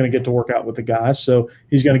offseason, he's going to get to work out with the guys, so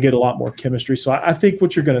he's going to get a lot more chemistry. So I think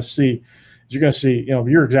what you're going to see is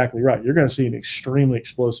you're exactly right. You're going to see an extremely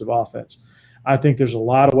explosive offense. I think there's a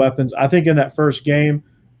lot of weapons. I think in that first game,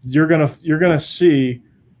 you're going to see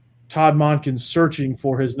Todd Monken searching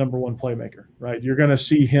for his number one playmaker, right? You're going to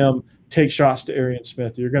see him take shots to Arian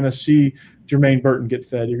Smith. You're going to see Jermaine Burton get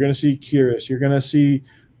fed. You're going to see Kyrus. You're going to see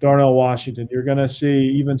Darnell Washington. You're going to see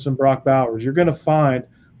even some Brock Bowers. You're going to find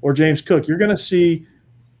 – or James Cook. You're going to see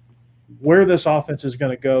where this offense is going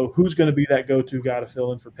to go, who's going to be that go-to guy to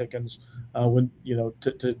fill in for Pickens when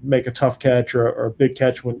to make a tough catch or a big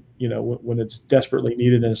catch when it's desperately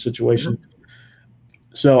needed in a situation.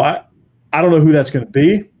 Mm-hmm. So I don't know who that's going to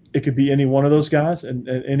be. It could be any one of those guys, and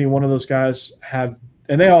any one of those guys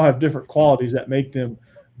and they all have different qualities that make them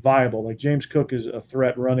viable. Like James Cook is a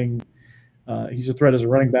threat running. He's a threat as a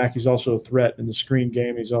running back. He's also a threat in the screen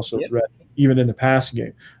game. He's also a threat even in the passing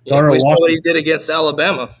game. Yeah, we saw what he did against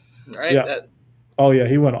Alabama. right? Yeah. Oh yeah,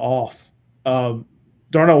 he went off. Um,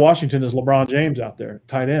 Darnell Washington is LeBron James out there,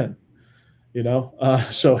 tight end.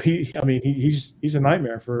 So he's a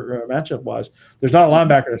nightmare for matchup wise. There's not a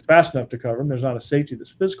linebacker that's fast enough to cover him. There's not a safety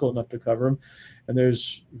that's physical enough to cover him, and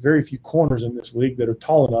there's very few corners in this league that are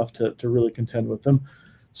tall enough to really contend with them.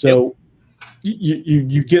 So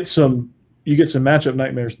you get some matchup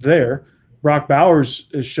nightmares there. Brock Bowers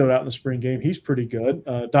is showed out in the spring game. He's pretty good.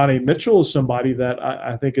 Donnie Mitchell is somebody that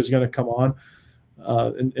I think is going to come on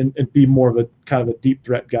and be more of a kind of a deep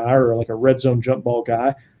threat guy or like a red zone jump ball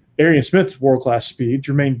guy. Arian Smith's world-class speed.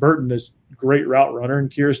 Jermaine Burton is a great route runner,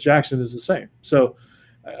 and Kyrus Jackson is the same. So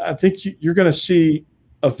I think you're going to see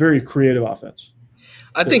a very creative offense.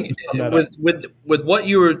 I think with what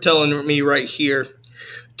you were telling me right here,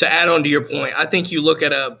 to add on to your point, I think you look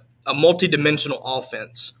at a multi-dimensional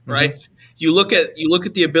offense, right? Mm-hmm. You look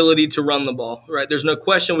at the ability to run the ball, right? There's no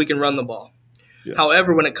question we can run the ball. Yes.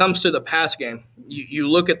 However, when it comes to the pass game, you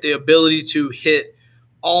look at the ability to hit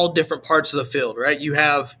all different parts of the field, right? You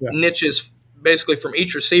have niches basically from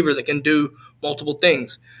each receiver that can do multiple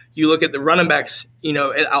things. You look at the running backs,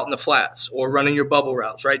 out in the flats or running your bubble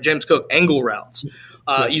routes, right? James Cook, angle routes.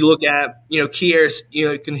 You look at,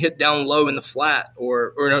 Kyrus, can hit down low in the flat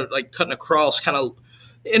or like cutting across kind of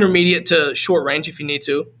intermediate to short range if you need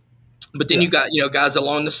to. But then you got, guys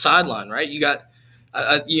along the sideline, right? You got,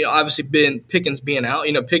 obviously Pickens being out.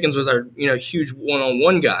 Pickens was our, huge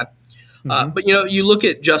one-on-one guy. Mm-hmm. But, you look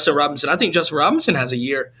at Justin Robinson. I think Justin Robinson has a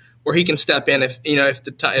year where he can step in if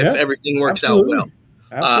everything works out well.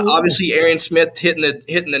 Obviously, Arian Smith hitting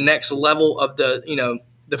the next level of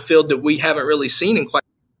the field that we haven't really seen in quite.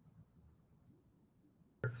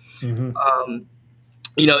 Mm-hmm.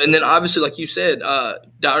 And then obviously, like you said,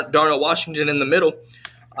 Darnell Washington in the middle.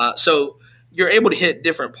 So you're able to hit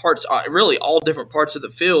different parts, really all different parts of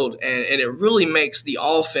the field, and it really makes the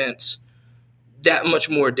offense that much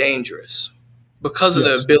more dangerous because of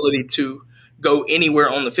the ability to go anywhere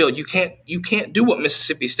on the field. You can't do what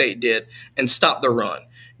Mississippi State did and stop the run.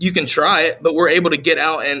 You can try it, but we're able to get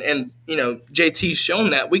out and JT's shown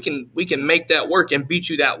that we can make that work and beat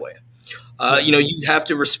you that way. You have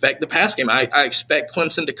to respect the pass game. I expect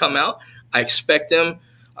Clemson to come out. I expect them,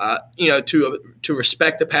 to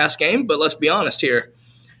respect the pass game. But let's be honest here.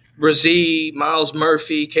 Brazee, Miles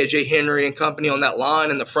Murphy, KJ Henry, and company on that line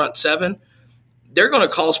in the front seven, they're going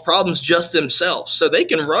to cause problems just themselves. So they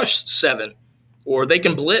can rush 7 or they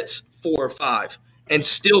can blitz 4 or 5 and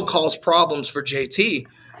still cause problems for JT.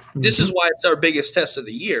 Mm-hmm. This is why it's our biggest test of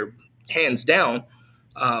the year, hands down.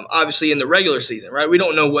 Obviously in the regular season, right? We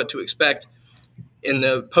don't know what to expect in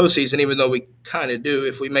the postseason, even though we kind of do.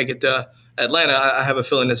 If we make it to Atlanta, I have a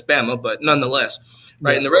feeling it's Bama, but nonetheless,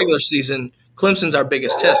 right? In the regular season, Clemson's our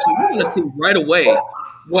biggest test. So we're going to see right away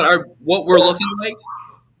what we're looking like.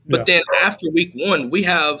 But then after week 1, we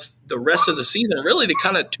have the rest of the season really to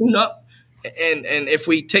kind of tune up, and if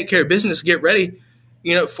we take care of business, get ready,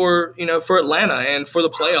 for Atlanta and for the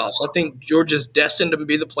playoffs. I think Georgia's destined to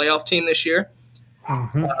be the playoff team this year.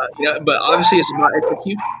 Mm-hmm. But obviously it's about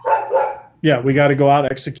execution. Yeah, we got to go out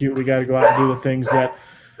and execute. We got to go out and do the things that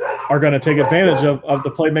are going to take advantage of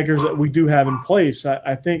the playmakers that we do have in place.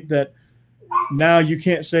 I think that now you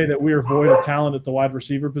can't say that we are void of talent at the wide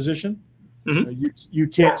receiver position. Mm-hmm. You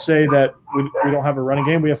can't say that we don't have a running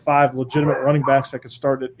game. We have 5 legitimate running backs that could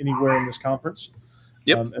start at anywhere in this conference.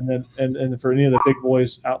 Yep. And for any of the big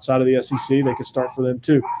boys outside of the SEC, they could start for them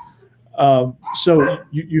too. So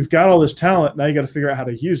you've got all this talent. Now you got to figure out how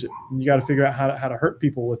to use it. And you got to figure out how to hurt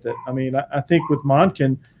people with it. I mean, I think with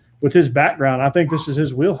Monken, with his background, I think this is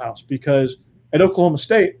his wheelhouse because at Oklahoma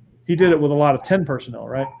State, he did it with a lot of 10 personnel,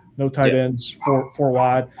 right? No tight ends, four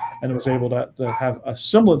wide, and was able to have a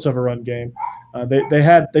semblance of a run game.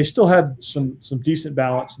 They still had some decent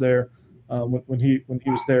balance there when he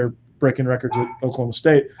was there breaking records at Oklahoma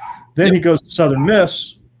State. Then he goes to Southern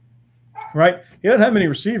Miss, right? He doesn't have many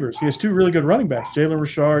receivers. He has 2 really good running backs, Jalen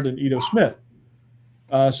Richard and Ito Smith.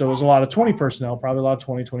 So it was a lot of 20 personnel, probably a lot of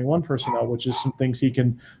 20, 21 personnel, which is some things he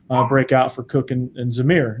can break out for Cook and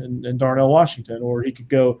Zamir and Darnell Washington, or he could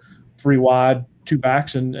go 3 wide, 2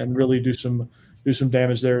 backs and really do some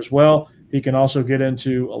damage there as well. He can also get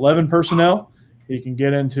into 11 personnel. He can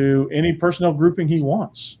get into any personnel grouping he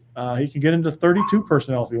wants. He can get into 32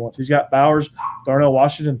 personnel if he wants. He's got Bowers, Darnell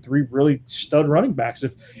Washington, 3 really stud running backs.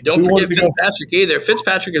 Don't forget Fitzpatrick either.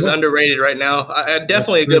 Fitzpatrick is underrated right now.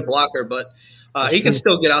 Definitely a good blocker, but he can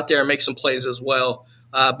still get out there and make some plays as well.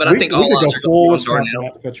 But I think all odds are going to be on Darnell.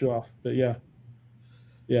 Not to cut you off, but yeah.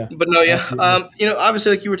 Yeah. But no, yeah.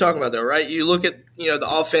 Obviously, like you were talking about, though, right? You look at, the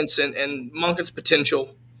offense and Monken's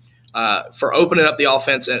potential. for opening up the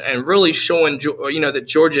offense and really showing that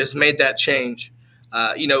Georgia has made that change.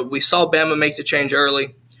 We saw Bama make the change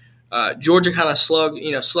early. Georgia kind of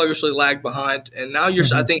sluggishly lagged behind, and now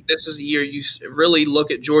I think this is the year you really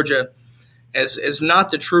look at Georgia as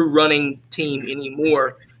not the true running team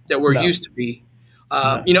anymore that we're used to be.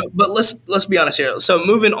 But let's be honest here. So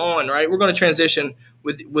moving on, right? We're going to transition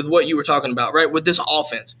with what you were talking about, right? With this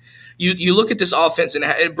offense, you look at this offense and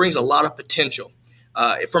it brings a lot of potential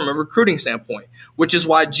from a recruiting standpoint, which is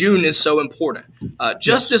why June is so important.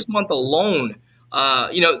 Just this month alone,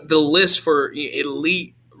 the list for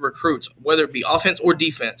elite recruits, whether it be offense or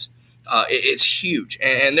defense, it's huge,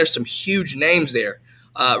 and there's some huge names there.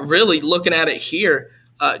 Really looking at it here,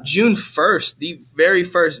 June 1st, the very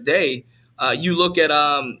first day. You look at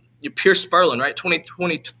Pierce Spurlin, right?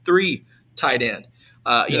 2023 tight end.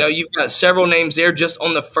 You've got several names there just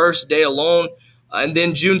on the first day alone. And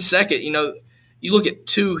then June 2nd, you look at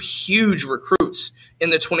two huge recruits in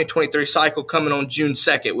the 2023 cycle coming on June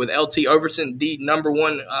 2nd with LT Overton, the number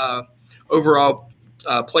one overall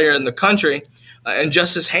player in the country, and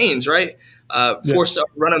Justice Haynes, right? Four-star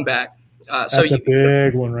running back. That's a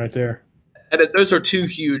big one right there. Those are two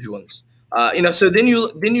huge ones. So then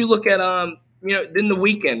you look at then the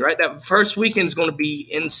weekend, right? That first weekend is going to be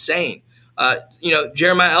insane.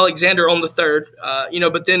 Jeremiah Alexander on the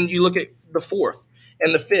 3rd, but then you look at the 4th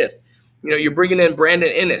and the 5th. You're bringing in Brandon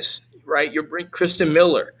Ennis, right? You're bringing Kristen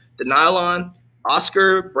Miller, Denylon,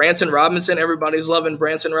 Oscar, Branson Robinson. Everybody's loving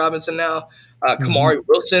Branson Robinson now. Kamari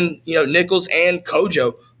Wilson, Nichols, and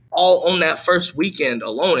Kojo, all on that first weekend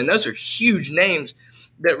alone, and those are huge names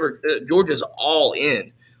that Georgia's all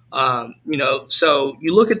in. So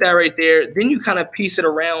you look at that right there. Then you kind of piece it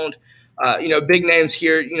around. Big names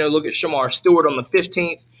here. Look at Shamar Stewart on the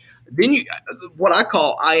 15th. Then what I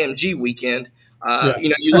call IMG weekend.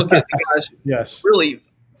 You look at the guys. Yes. Really,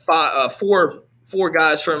 four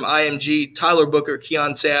guys from IMG: Tyler Booker,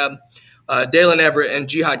 Keon Sabb, Dalen Everett, and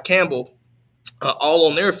Jihad Campbell, all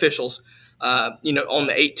on their officials. On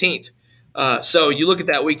the 18th. So you look at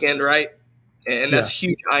that weekend, right? And that's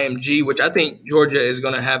huge IMG, which I think Georgia is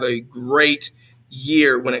going to have a great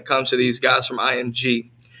year when it comes to these guys from IMG.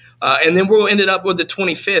 And then we'll end it up with the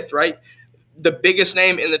 25th, right? The biggest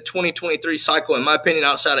name in the 2023 cycle, in my opinion,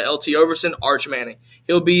 outside of LT Overton, Arch Manning.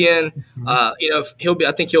 He'll be in, I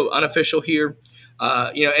think he'll unofficial here.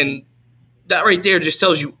 And that right there just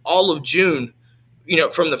tells you all of June,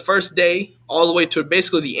 from the first day all the way to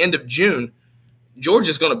basically the end of June,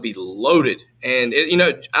 Georgia's going to be loaded. And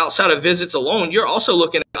outside of visits alone, you're also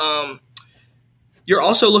looking at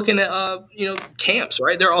camps,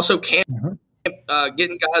 right? They're also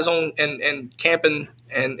getting guys on and camping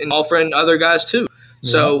and offering other guys too.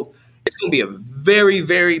 So it's going to be a very,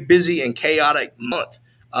 very busy and chaotic month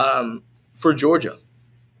for Georgia.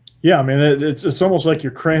 Yeah, I mean, it's almost like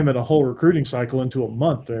you're cramming a whole recruiting cycle into a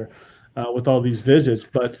month there with all these visits.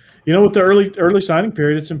 But, with the early signing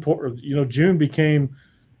period, it's important. June became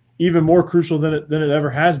even more crucial than it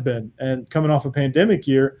ever has been. And coming off a pandemic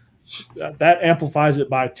year, that amplifies it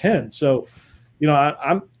by 10. So, you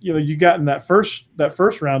got in that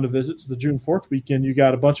first round of visits, the June 4th weekend, you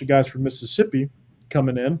got a bunch of guys from Mississippi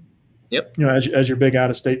coming in. Yep. As your big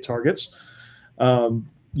out-of-state targets.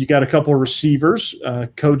 You got a couple of receivers.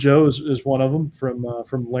 Kojo is one of them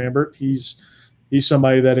from Lambert. He's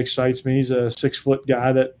somebody that excites me. He's a 6-foot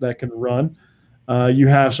guy that can run. You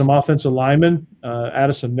have some offensive linemen.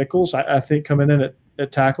 Addison Nichols, I think, coming in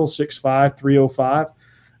at tackle, 6'5", 305.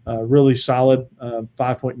 Really solid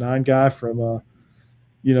 5.9 guy from.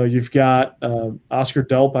 You've got Oscar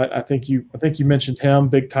Delp. I think you mentioned him,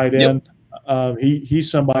 big tight end. Yep. He's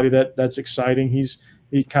somebody that's exciting.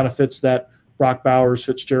 He kind of fits that Brock Bowers,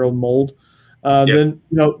 Fitzgerald mold. Then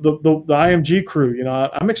the IMG crew.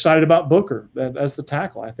 I'm excited about Booker as the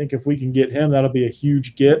tackle. I think if we can get him, that'll be a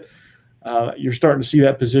huge get. You're starting to see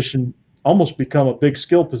that position almost become a big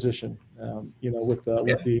skill position. With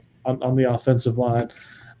the on the offensive line.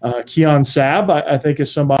 Keon Sabb, I think,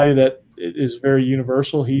 is somebody that is very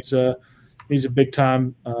universal. He's a big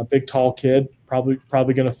time, big tall kid.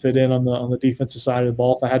 Probably going to fit in on the defensive side of the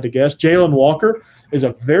ball if I had to guess. Jalen Walker is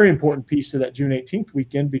a very important piece to that June 18th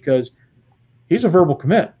weekend because he's a verbal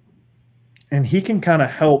commit, and he can kind of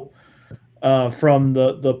help from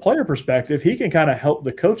the player perspective. He can kind of help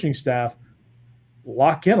the coaching staff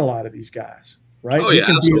lock in a lot of these guys, right? Oh yeah,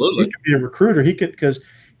 absolutely. He can be a recruiter. He could because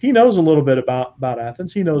he knows a little bit about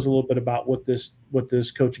Athens. He knows a little bit about what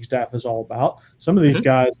this coaching staff is all about. Some of these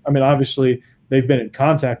guys, I mean, obviously they've been in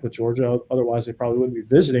contact with Georgia. Otherwise, they probably wouldn't be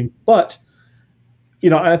visiting. But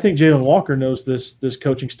I think Jalen Walker knows this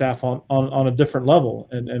coaching staff on a different level,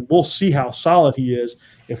 and we'll see how solid he is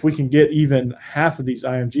if we can get even half of these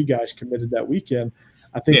IMG guys committed that weekend.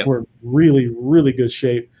 I think we're in really, really good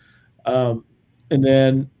shape. And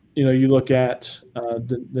then you look at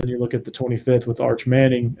the 25th with Arch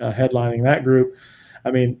Manning headlining that group. I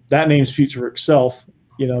mean, that name speaks for itself.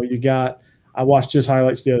 I watched his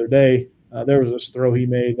highlights the other day. There was this throw he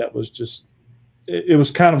made that was just. It was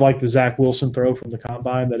kind of like the Zach Wilson throw from the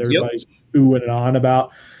combine that everybody's oohing and ahhing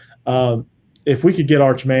about. If we could get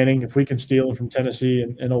Arch Manning, if we can steal him from Tennessee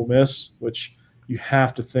and Ole Miss, which you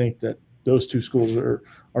have to think that those two schools are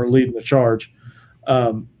leading the charge.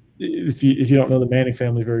 If you don't know the Manning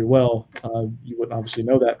family very well, you wouldn't obviously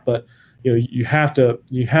know that. But you have to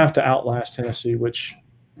outlast Tennessee, which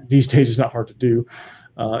these days is not hard to do.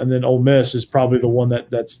 And then Ole Miss is probably the one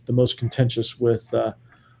that's the most contentious with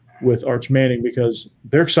Arch Manning because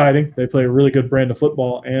they're exciting. They play a really good brand of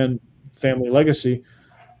football and family legacy.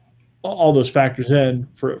 All those factors in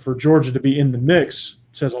for Georgia to be in the mix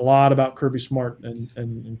says a lot about Kirby Smart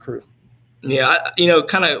and crew. Yeah, we'll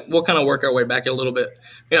kind of work our way back a little bit.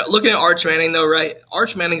 Looking at Arch Manning though, right?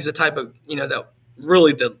 Arch Manning's the type of that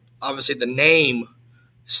really obviously the name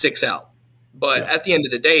sticks out, but at the end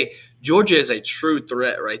of the day, Georgia is a true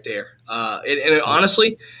threat right there. And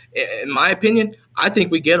honestly, in my opinion, I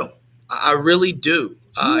think we get them. I really do.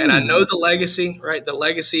 And I know the legacy, right? The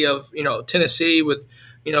legacy of, Tennessee with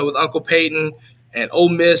Uncle Peyton and Ole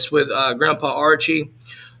Miss with Grandpa Archie.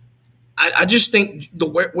 I just think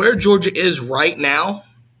where Georgia is right now,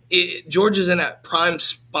 Georgia's in that prime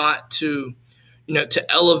spot to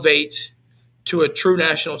elevate to a true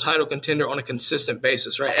national title contender on a consistent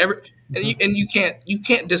basis, right? You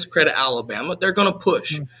can't discredit Alabama. They're going to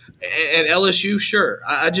push, and LSU, sure.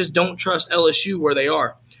 I just don't trust LSU where they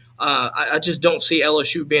are. I just don't see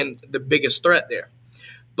LSU being the biggest threat there.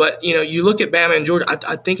 But you look at Bama and Georgia.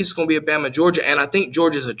 I think it's going to be a Bama Georgia, and I think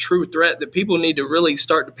Georgia is a true threat that people need to really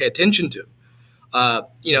start to pay attention to.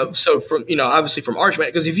 So from obviously from Arch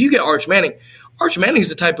Manning, because if you get Arch Manning is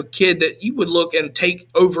the type of kid that you would look and take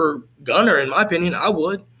over Gunner. In my opinion, I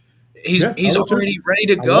would. He's already ready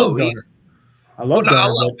to go. I love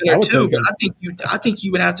Gunner too, but I think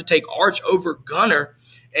you would have to take Arch over Gunner.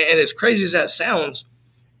 And as crazy as that sounds,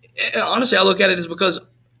 honestly, I look at it as because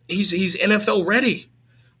he's NFL ready.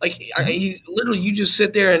 Like he's literally, you just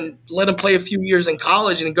sit there and let him play a few years in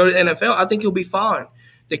college and go to the NFL. I think he'll be fine.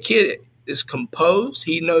 The kid is composed.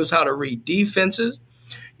 He knows how to read defenses.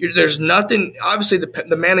 There's nothing. Obviously,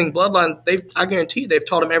 the Manning bloodline. I guarantee they've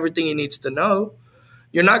taught him everything he needs to know.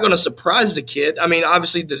 You're not going to surprise the kid. I mean,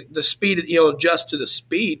 obviously the speed, he'll adjust to the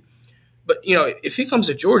speed. But if he comes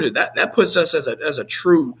to Georgia, that puts us as a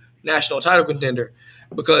true national title contender.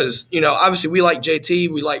 Because obviously we like JT,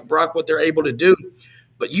 we like Brock, what they're able to do.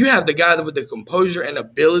 But you have the guy with the composure and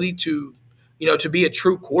ability to be a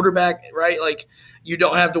true quarterback, right? Like you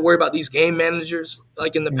don't have to worry about these game managers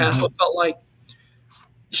like in the past. What felt like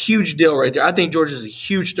huge deal right there. I think Georgia's a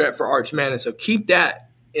huge threat for Arch Manning. So keep that,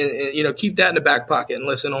 keep that in the back pocket and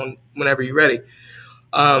listen on whenever you're ready.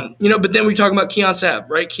 But then we talk about Keon Sabb,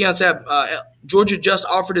 right? Keon Sabb, Georgia just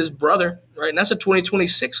offered his brother, right? And that's a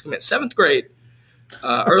 2026 commit, 7th grade.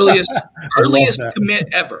 Earliest commit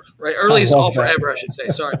ever, right? Earliest offer ever, I should say.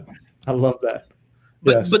 Sorry. I love that.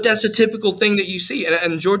 But that's a typical thing that you see,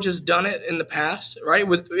 and Georgia's done it in the past, right?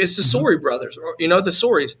 It's the Sorey brothers, or the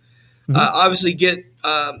Soreys. Obviously get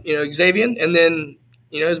Xavier, and then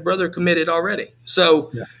his brother committed already.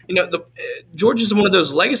 So Georgia's one of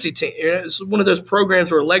those legacy teams. It's one of those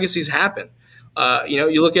programs where legacies happen.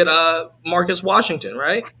 You look at Marcus Washington,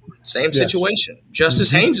 right? Same situation.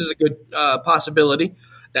 Justice Haynes is a good possibility.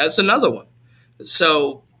 That's another one.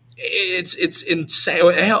 So it's insane.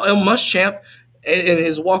 El Muschamp and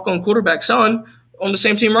his walk-on quarterback son on the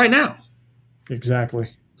same team right now. Exactly.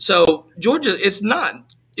 So Georgia, it's not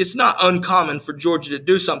uncommon for Georgia to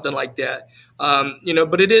do something like that. But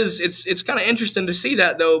it's kind of interesting to see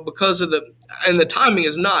that though, because of the timing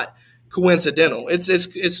is not coincidental.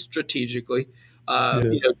 It's strategically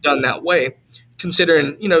done that way,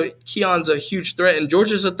 considering Keon's a huge threat and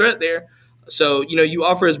Georgia's a threat there. So you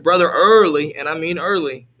offer his brother early, and I mean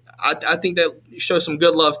early. I think that shows some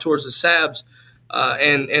good love towards the Sabs,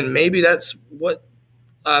 and maybe that's what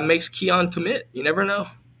makes Keon commit. You never know.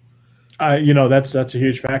 That's a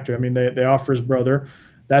huge factor. I mean, they offer his brother.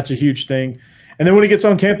 That's a huge thing. And then when he gets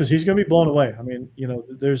on campus, he's going to be blown away. I mean,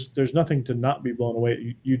 there's nothing to not be blown away at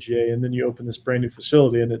UGA. And then you open this brand new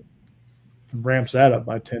facility, and it ramps that up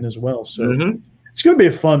by 10 as well. So it's going to be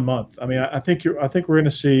a fun month. I mean, I think we're going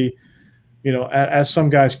to see, as some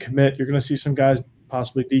guys commit, you're going to see some guys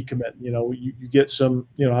possibly decommit. You get some.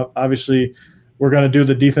 Obviously, we're going to do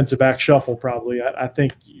the defensive back shuffle probably. I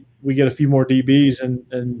think we get a few more DBs,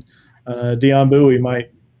 and Deion Bowie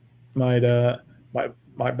might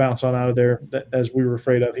bounce on out of there as we were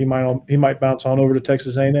afraid of. He might bounce on over to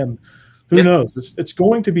Texas A&M. Who knows? It's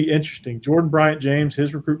going to be interesting. Jordan Bryant James,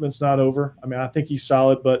 his recruitment's not over. I mean, I think he's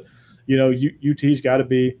solid, but UT's got to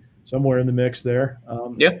be somewhere in the mix there.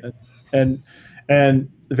 And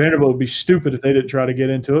Vanderbilt would be stupid if they didn't try to get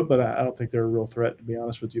into it, but I don't think they're a real threat, to be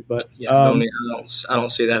honest with you. But I don't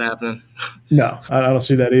see that happening. No, I don't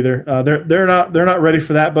see that either. They're not ready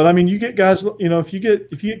for that. But I mean, you get guys. If you get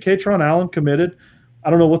Katron Allen committed, I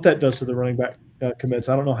don't know what that does to the running back commits.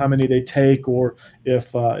 I don't know how many they take, or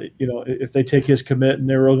if they take his commit and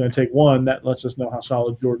they're only going to take one, that lets us know how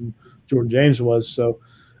solid Jordan James was. So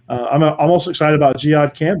I'm also excited about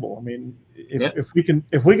Jihad Campbell. I mean, if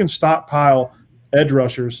we can stockpile edge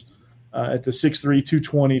rushers at the 6'3",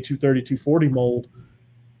 220, 230, 240 mold,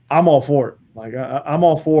 I'm all for it. Like I'm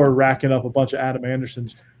all for racking up a bunch of Adam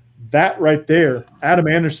Andersons. That right there, Adam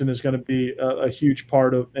Anderson is going to be a huge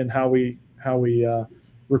part of in how we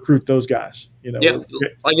recruit those guys.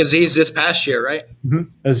 Like Aziz this past year, right? Mm-hmm.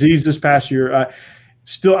 Aziz this past year, I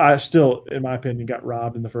still, in my opinion, got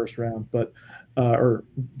robbed in the first round, but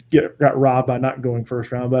got robbed by not going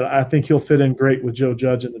first round. But I think he'll fit in great with Joe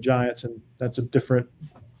Judge and the Giants, and that's a different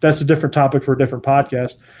topic for a different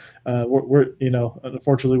podcast.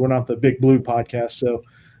 Unfortunately, we're not the Big Blue podcast, so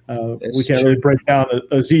we can't really break down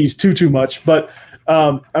Aziz too much. But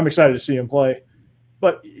I'm excited to see him play.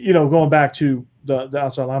 But going back to the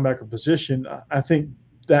outside linebacker position, I think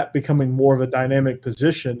that becoming more of a dynamic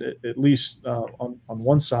position, at least on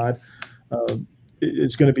one side,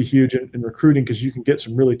 is going to be huge in recruiting, because you can get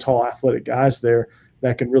some really tall, athletic guys there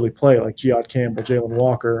that can really play, like Jihad Campbell, Jalen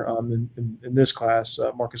Walker in this class,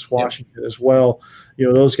 Marcus Washington as well.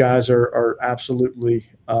 Those guys are absolutely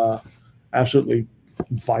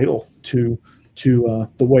vital to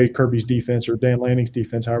the way Kirby's defense, or Dan Lanning's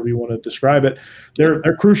defense, however you want to describe it. They're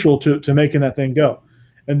crucial to making that thing go.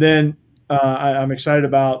 And then I'm excited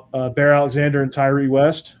about Bear Alexander and Tyree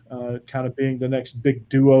West kind of being the next big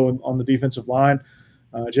duo on the defensive line.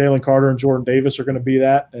 Jalen Carter and Jordan Davis are going to be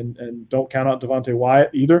that, and don't count out Devontae Wyatt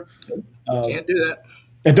either. Can't do that.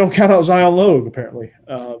 And don't count out Zion Logue, apparently.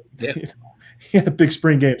 He had a big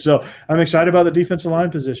spring game. So I'm excited about the defensive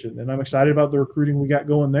line position, and I'm excited about the recruiting we got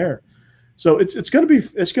going there. So it's going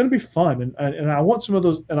to be fun, and I want some of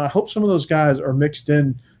those, and I hope some of those guys are mixed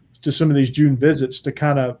in to some of these June visits to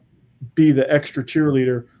kind of be the extra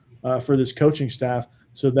cheerleader for this coaching staff,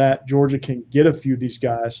 so that Georgia can get a few of these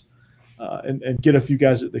guys and get a few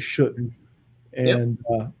guys that they shouldn't, and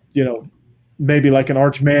maybe like an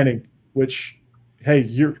Arch Manning, which, hey,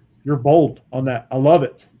 you're bold on that. I love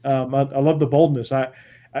it. I love the boldness.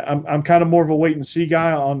 I'm kind of more of a wait and see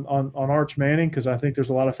guy on Arch Manning, because I think there's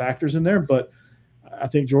a lot of factors in there, but I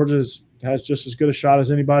think Georgia has just as good a shot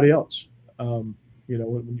as anybody else. When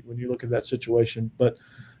you look at that situation, but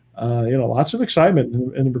lots of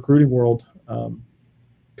excitement in the recruiting world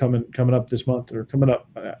coming up this month, or coming up.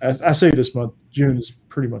 I say this month, June is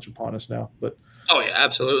pretty much upon us now. But oh yeah,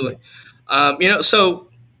 absolutely.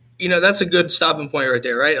 That's a good stopping point right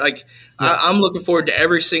there, right? Like I'm looking forward to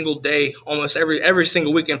every single day, almost every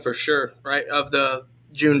single weekend for sure, right, of the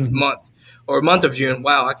June month, or month of June.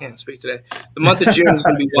 Wow, I can't speak today. The month of June is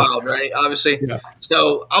going to be wild, right? Obviously. Yeah.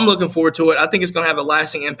 So I'm looking forward to it. I think it's going to have a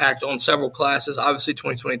lasting impact on several classes. Obviously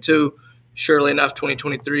 2022, surely enough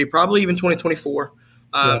 2023, probably even 2024,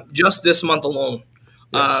 just this month alone.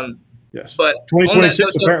 Yes. But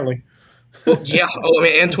 2026 apparently. Well, yeah.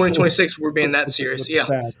 And 2026, we're being that serious. Yeah.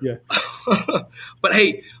 Sad. Yeah. But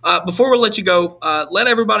hey, before we let you go, let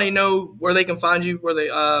everybody know where they can find you.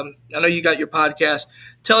 I know you got your podcast.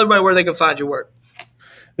 Tell everybody where they can find your work.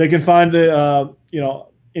 They can find it,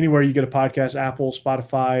 anywhere you get a podcast: Apple,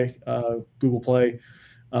 Spotify, Google Play.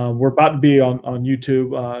 We're about to be on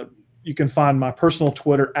YouTube. You can find my personal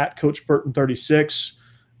Twitter at Coach Burton 36.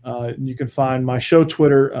 You can find my show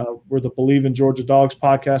Twitter. We're the Believe in Georgia Dogs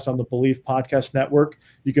podcast on the Believe Podcast Network.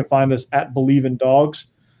 You can find us at Believe in Dogs.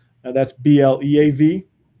 That's BLEAV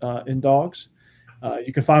in Dogs.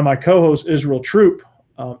 You can find my co-host Israel Troop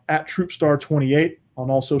at TroopStar28 on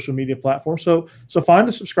all social media platforms. So find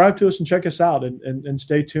us, subscribe to us, and check us out, and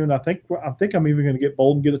stay tuned. I think I'm even going to get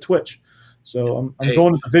bold and get a Twitch. So I'm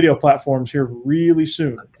going to the video platforms here really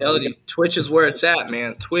soon. I'm telling you, Twitch is where it's at,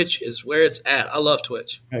 man. Twitch is where it's at. I love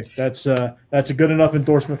Twitch. Hey, that's a good enough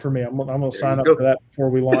endorsement for me. I'm going to sign up for that before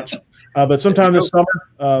we launch. But sometime this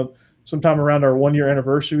summer, sometime around our 1-year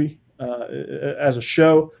anniversary as a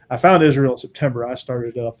show. I found Israel in September. I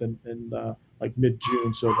started up in like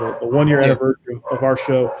mid-June. So the 1 year Yeah. anniversary of our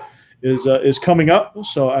show is coming up.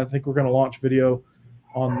 So I think we're going to launch video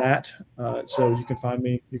on that. So you can find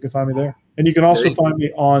me there. And you can also find me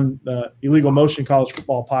on the Illegal Motion College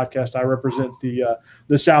Football Podcast. I represent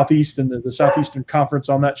the Southeast and the Southeastern Conference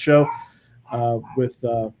on that show with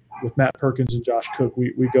Matt Perkins and Josh Cook.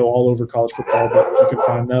 We go all over college football, but you can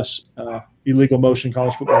find us, Illegal Motion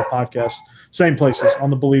College Football Podcast, same places on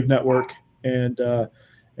the Believe Network and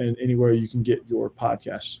anywhere you can get your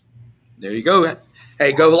podcasts. There you go.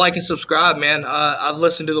 Hey, go like and subscribe, man. I've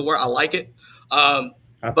listened to the work. I like it.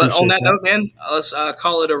 But on that note, man, let's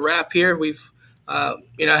call it a wrap here. We've,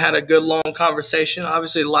 had a good long conversation.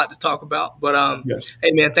 Obviously, a lot to talk about. But yes.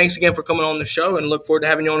 Hey, man, thanks again for coming on the show, and look forward to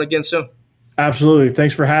having you on again soon. Absolutely.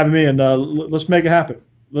 Thanks for having me, and let's make it happen.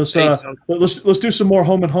 Let's do some more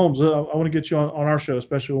home and homes. I want to get you on our show,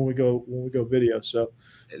 especially when we go video. So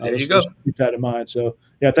there you go. Let's keep that in mind. So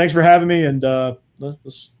yeah, thanks for having me, and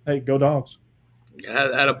hey, go Dogs.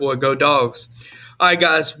 Attaboy, go Dogs. All right,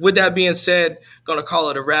 guys, with that being said, going to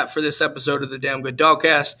call it a wrap for this episode of the Damn Good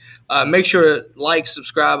Dogcast. Make sure to like,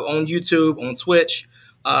 subscribe on YouTube, on Twitch.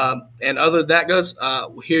 And other than that, guys,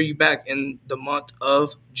 we'll hear you back in the month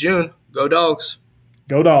of June. Go Dogs.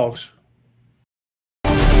 Go Dogs.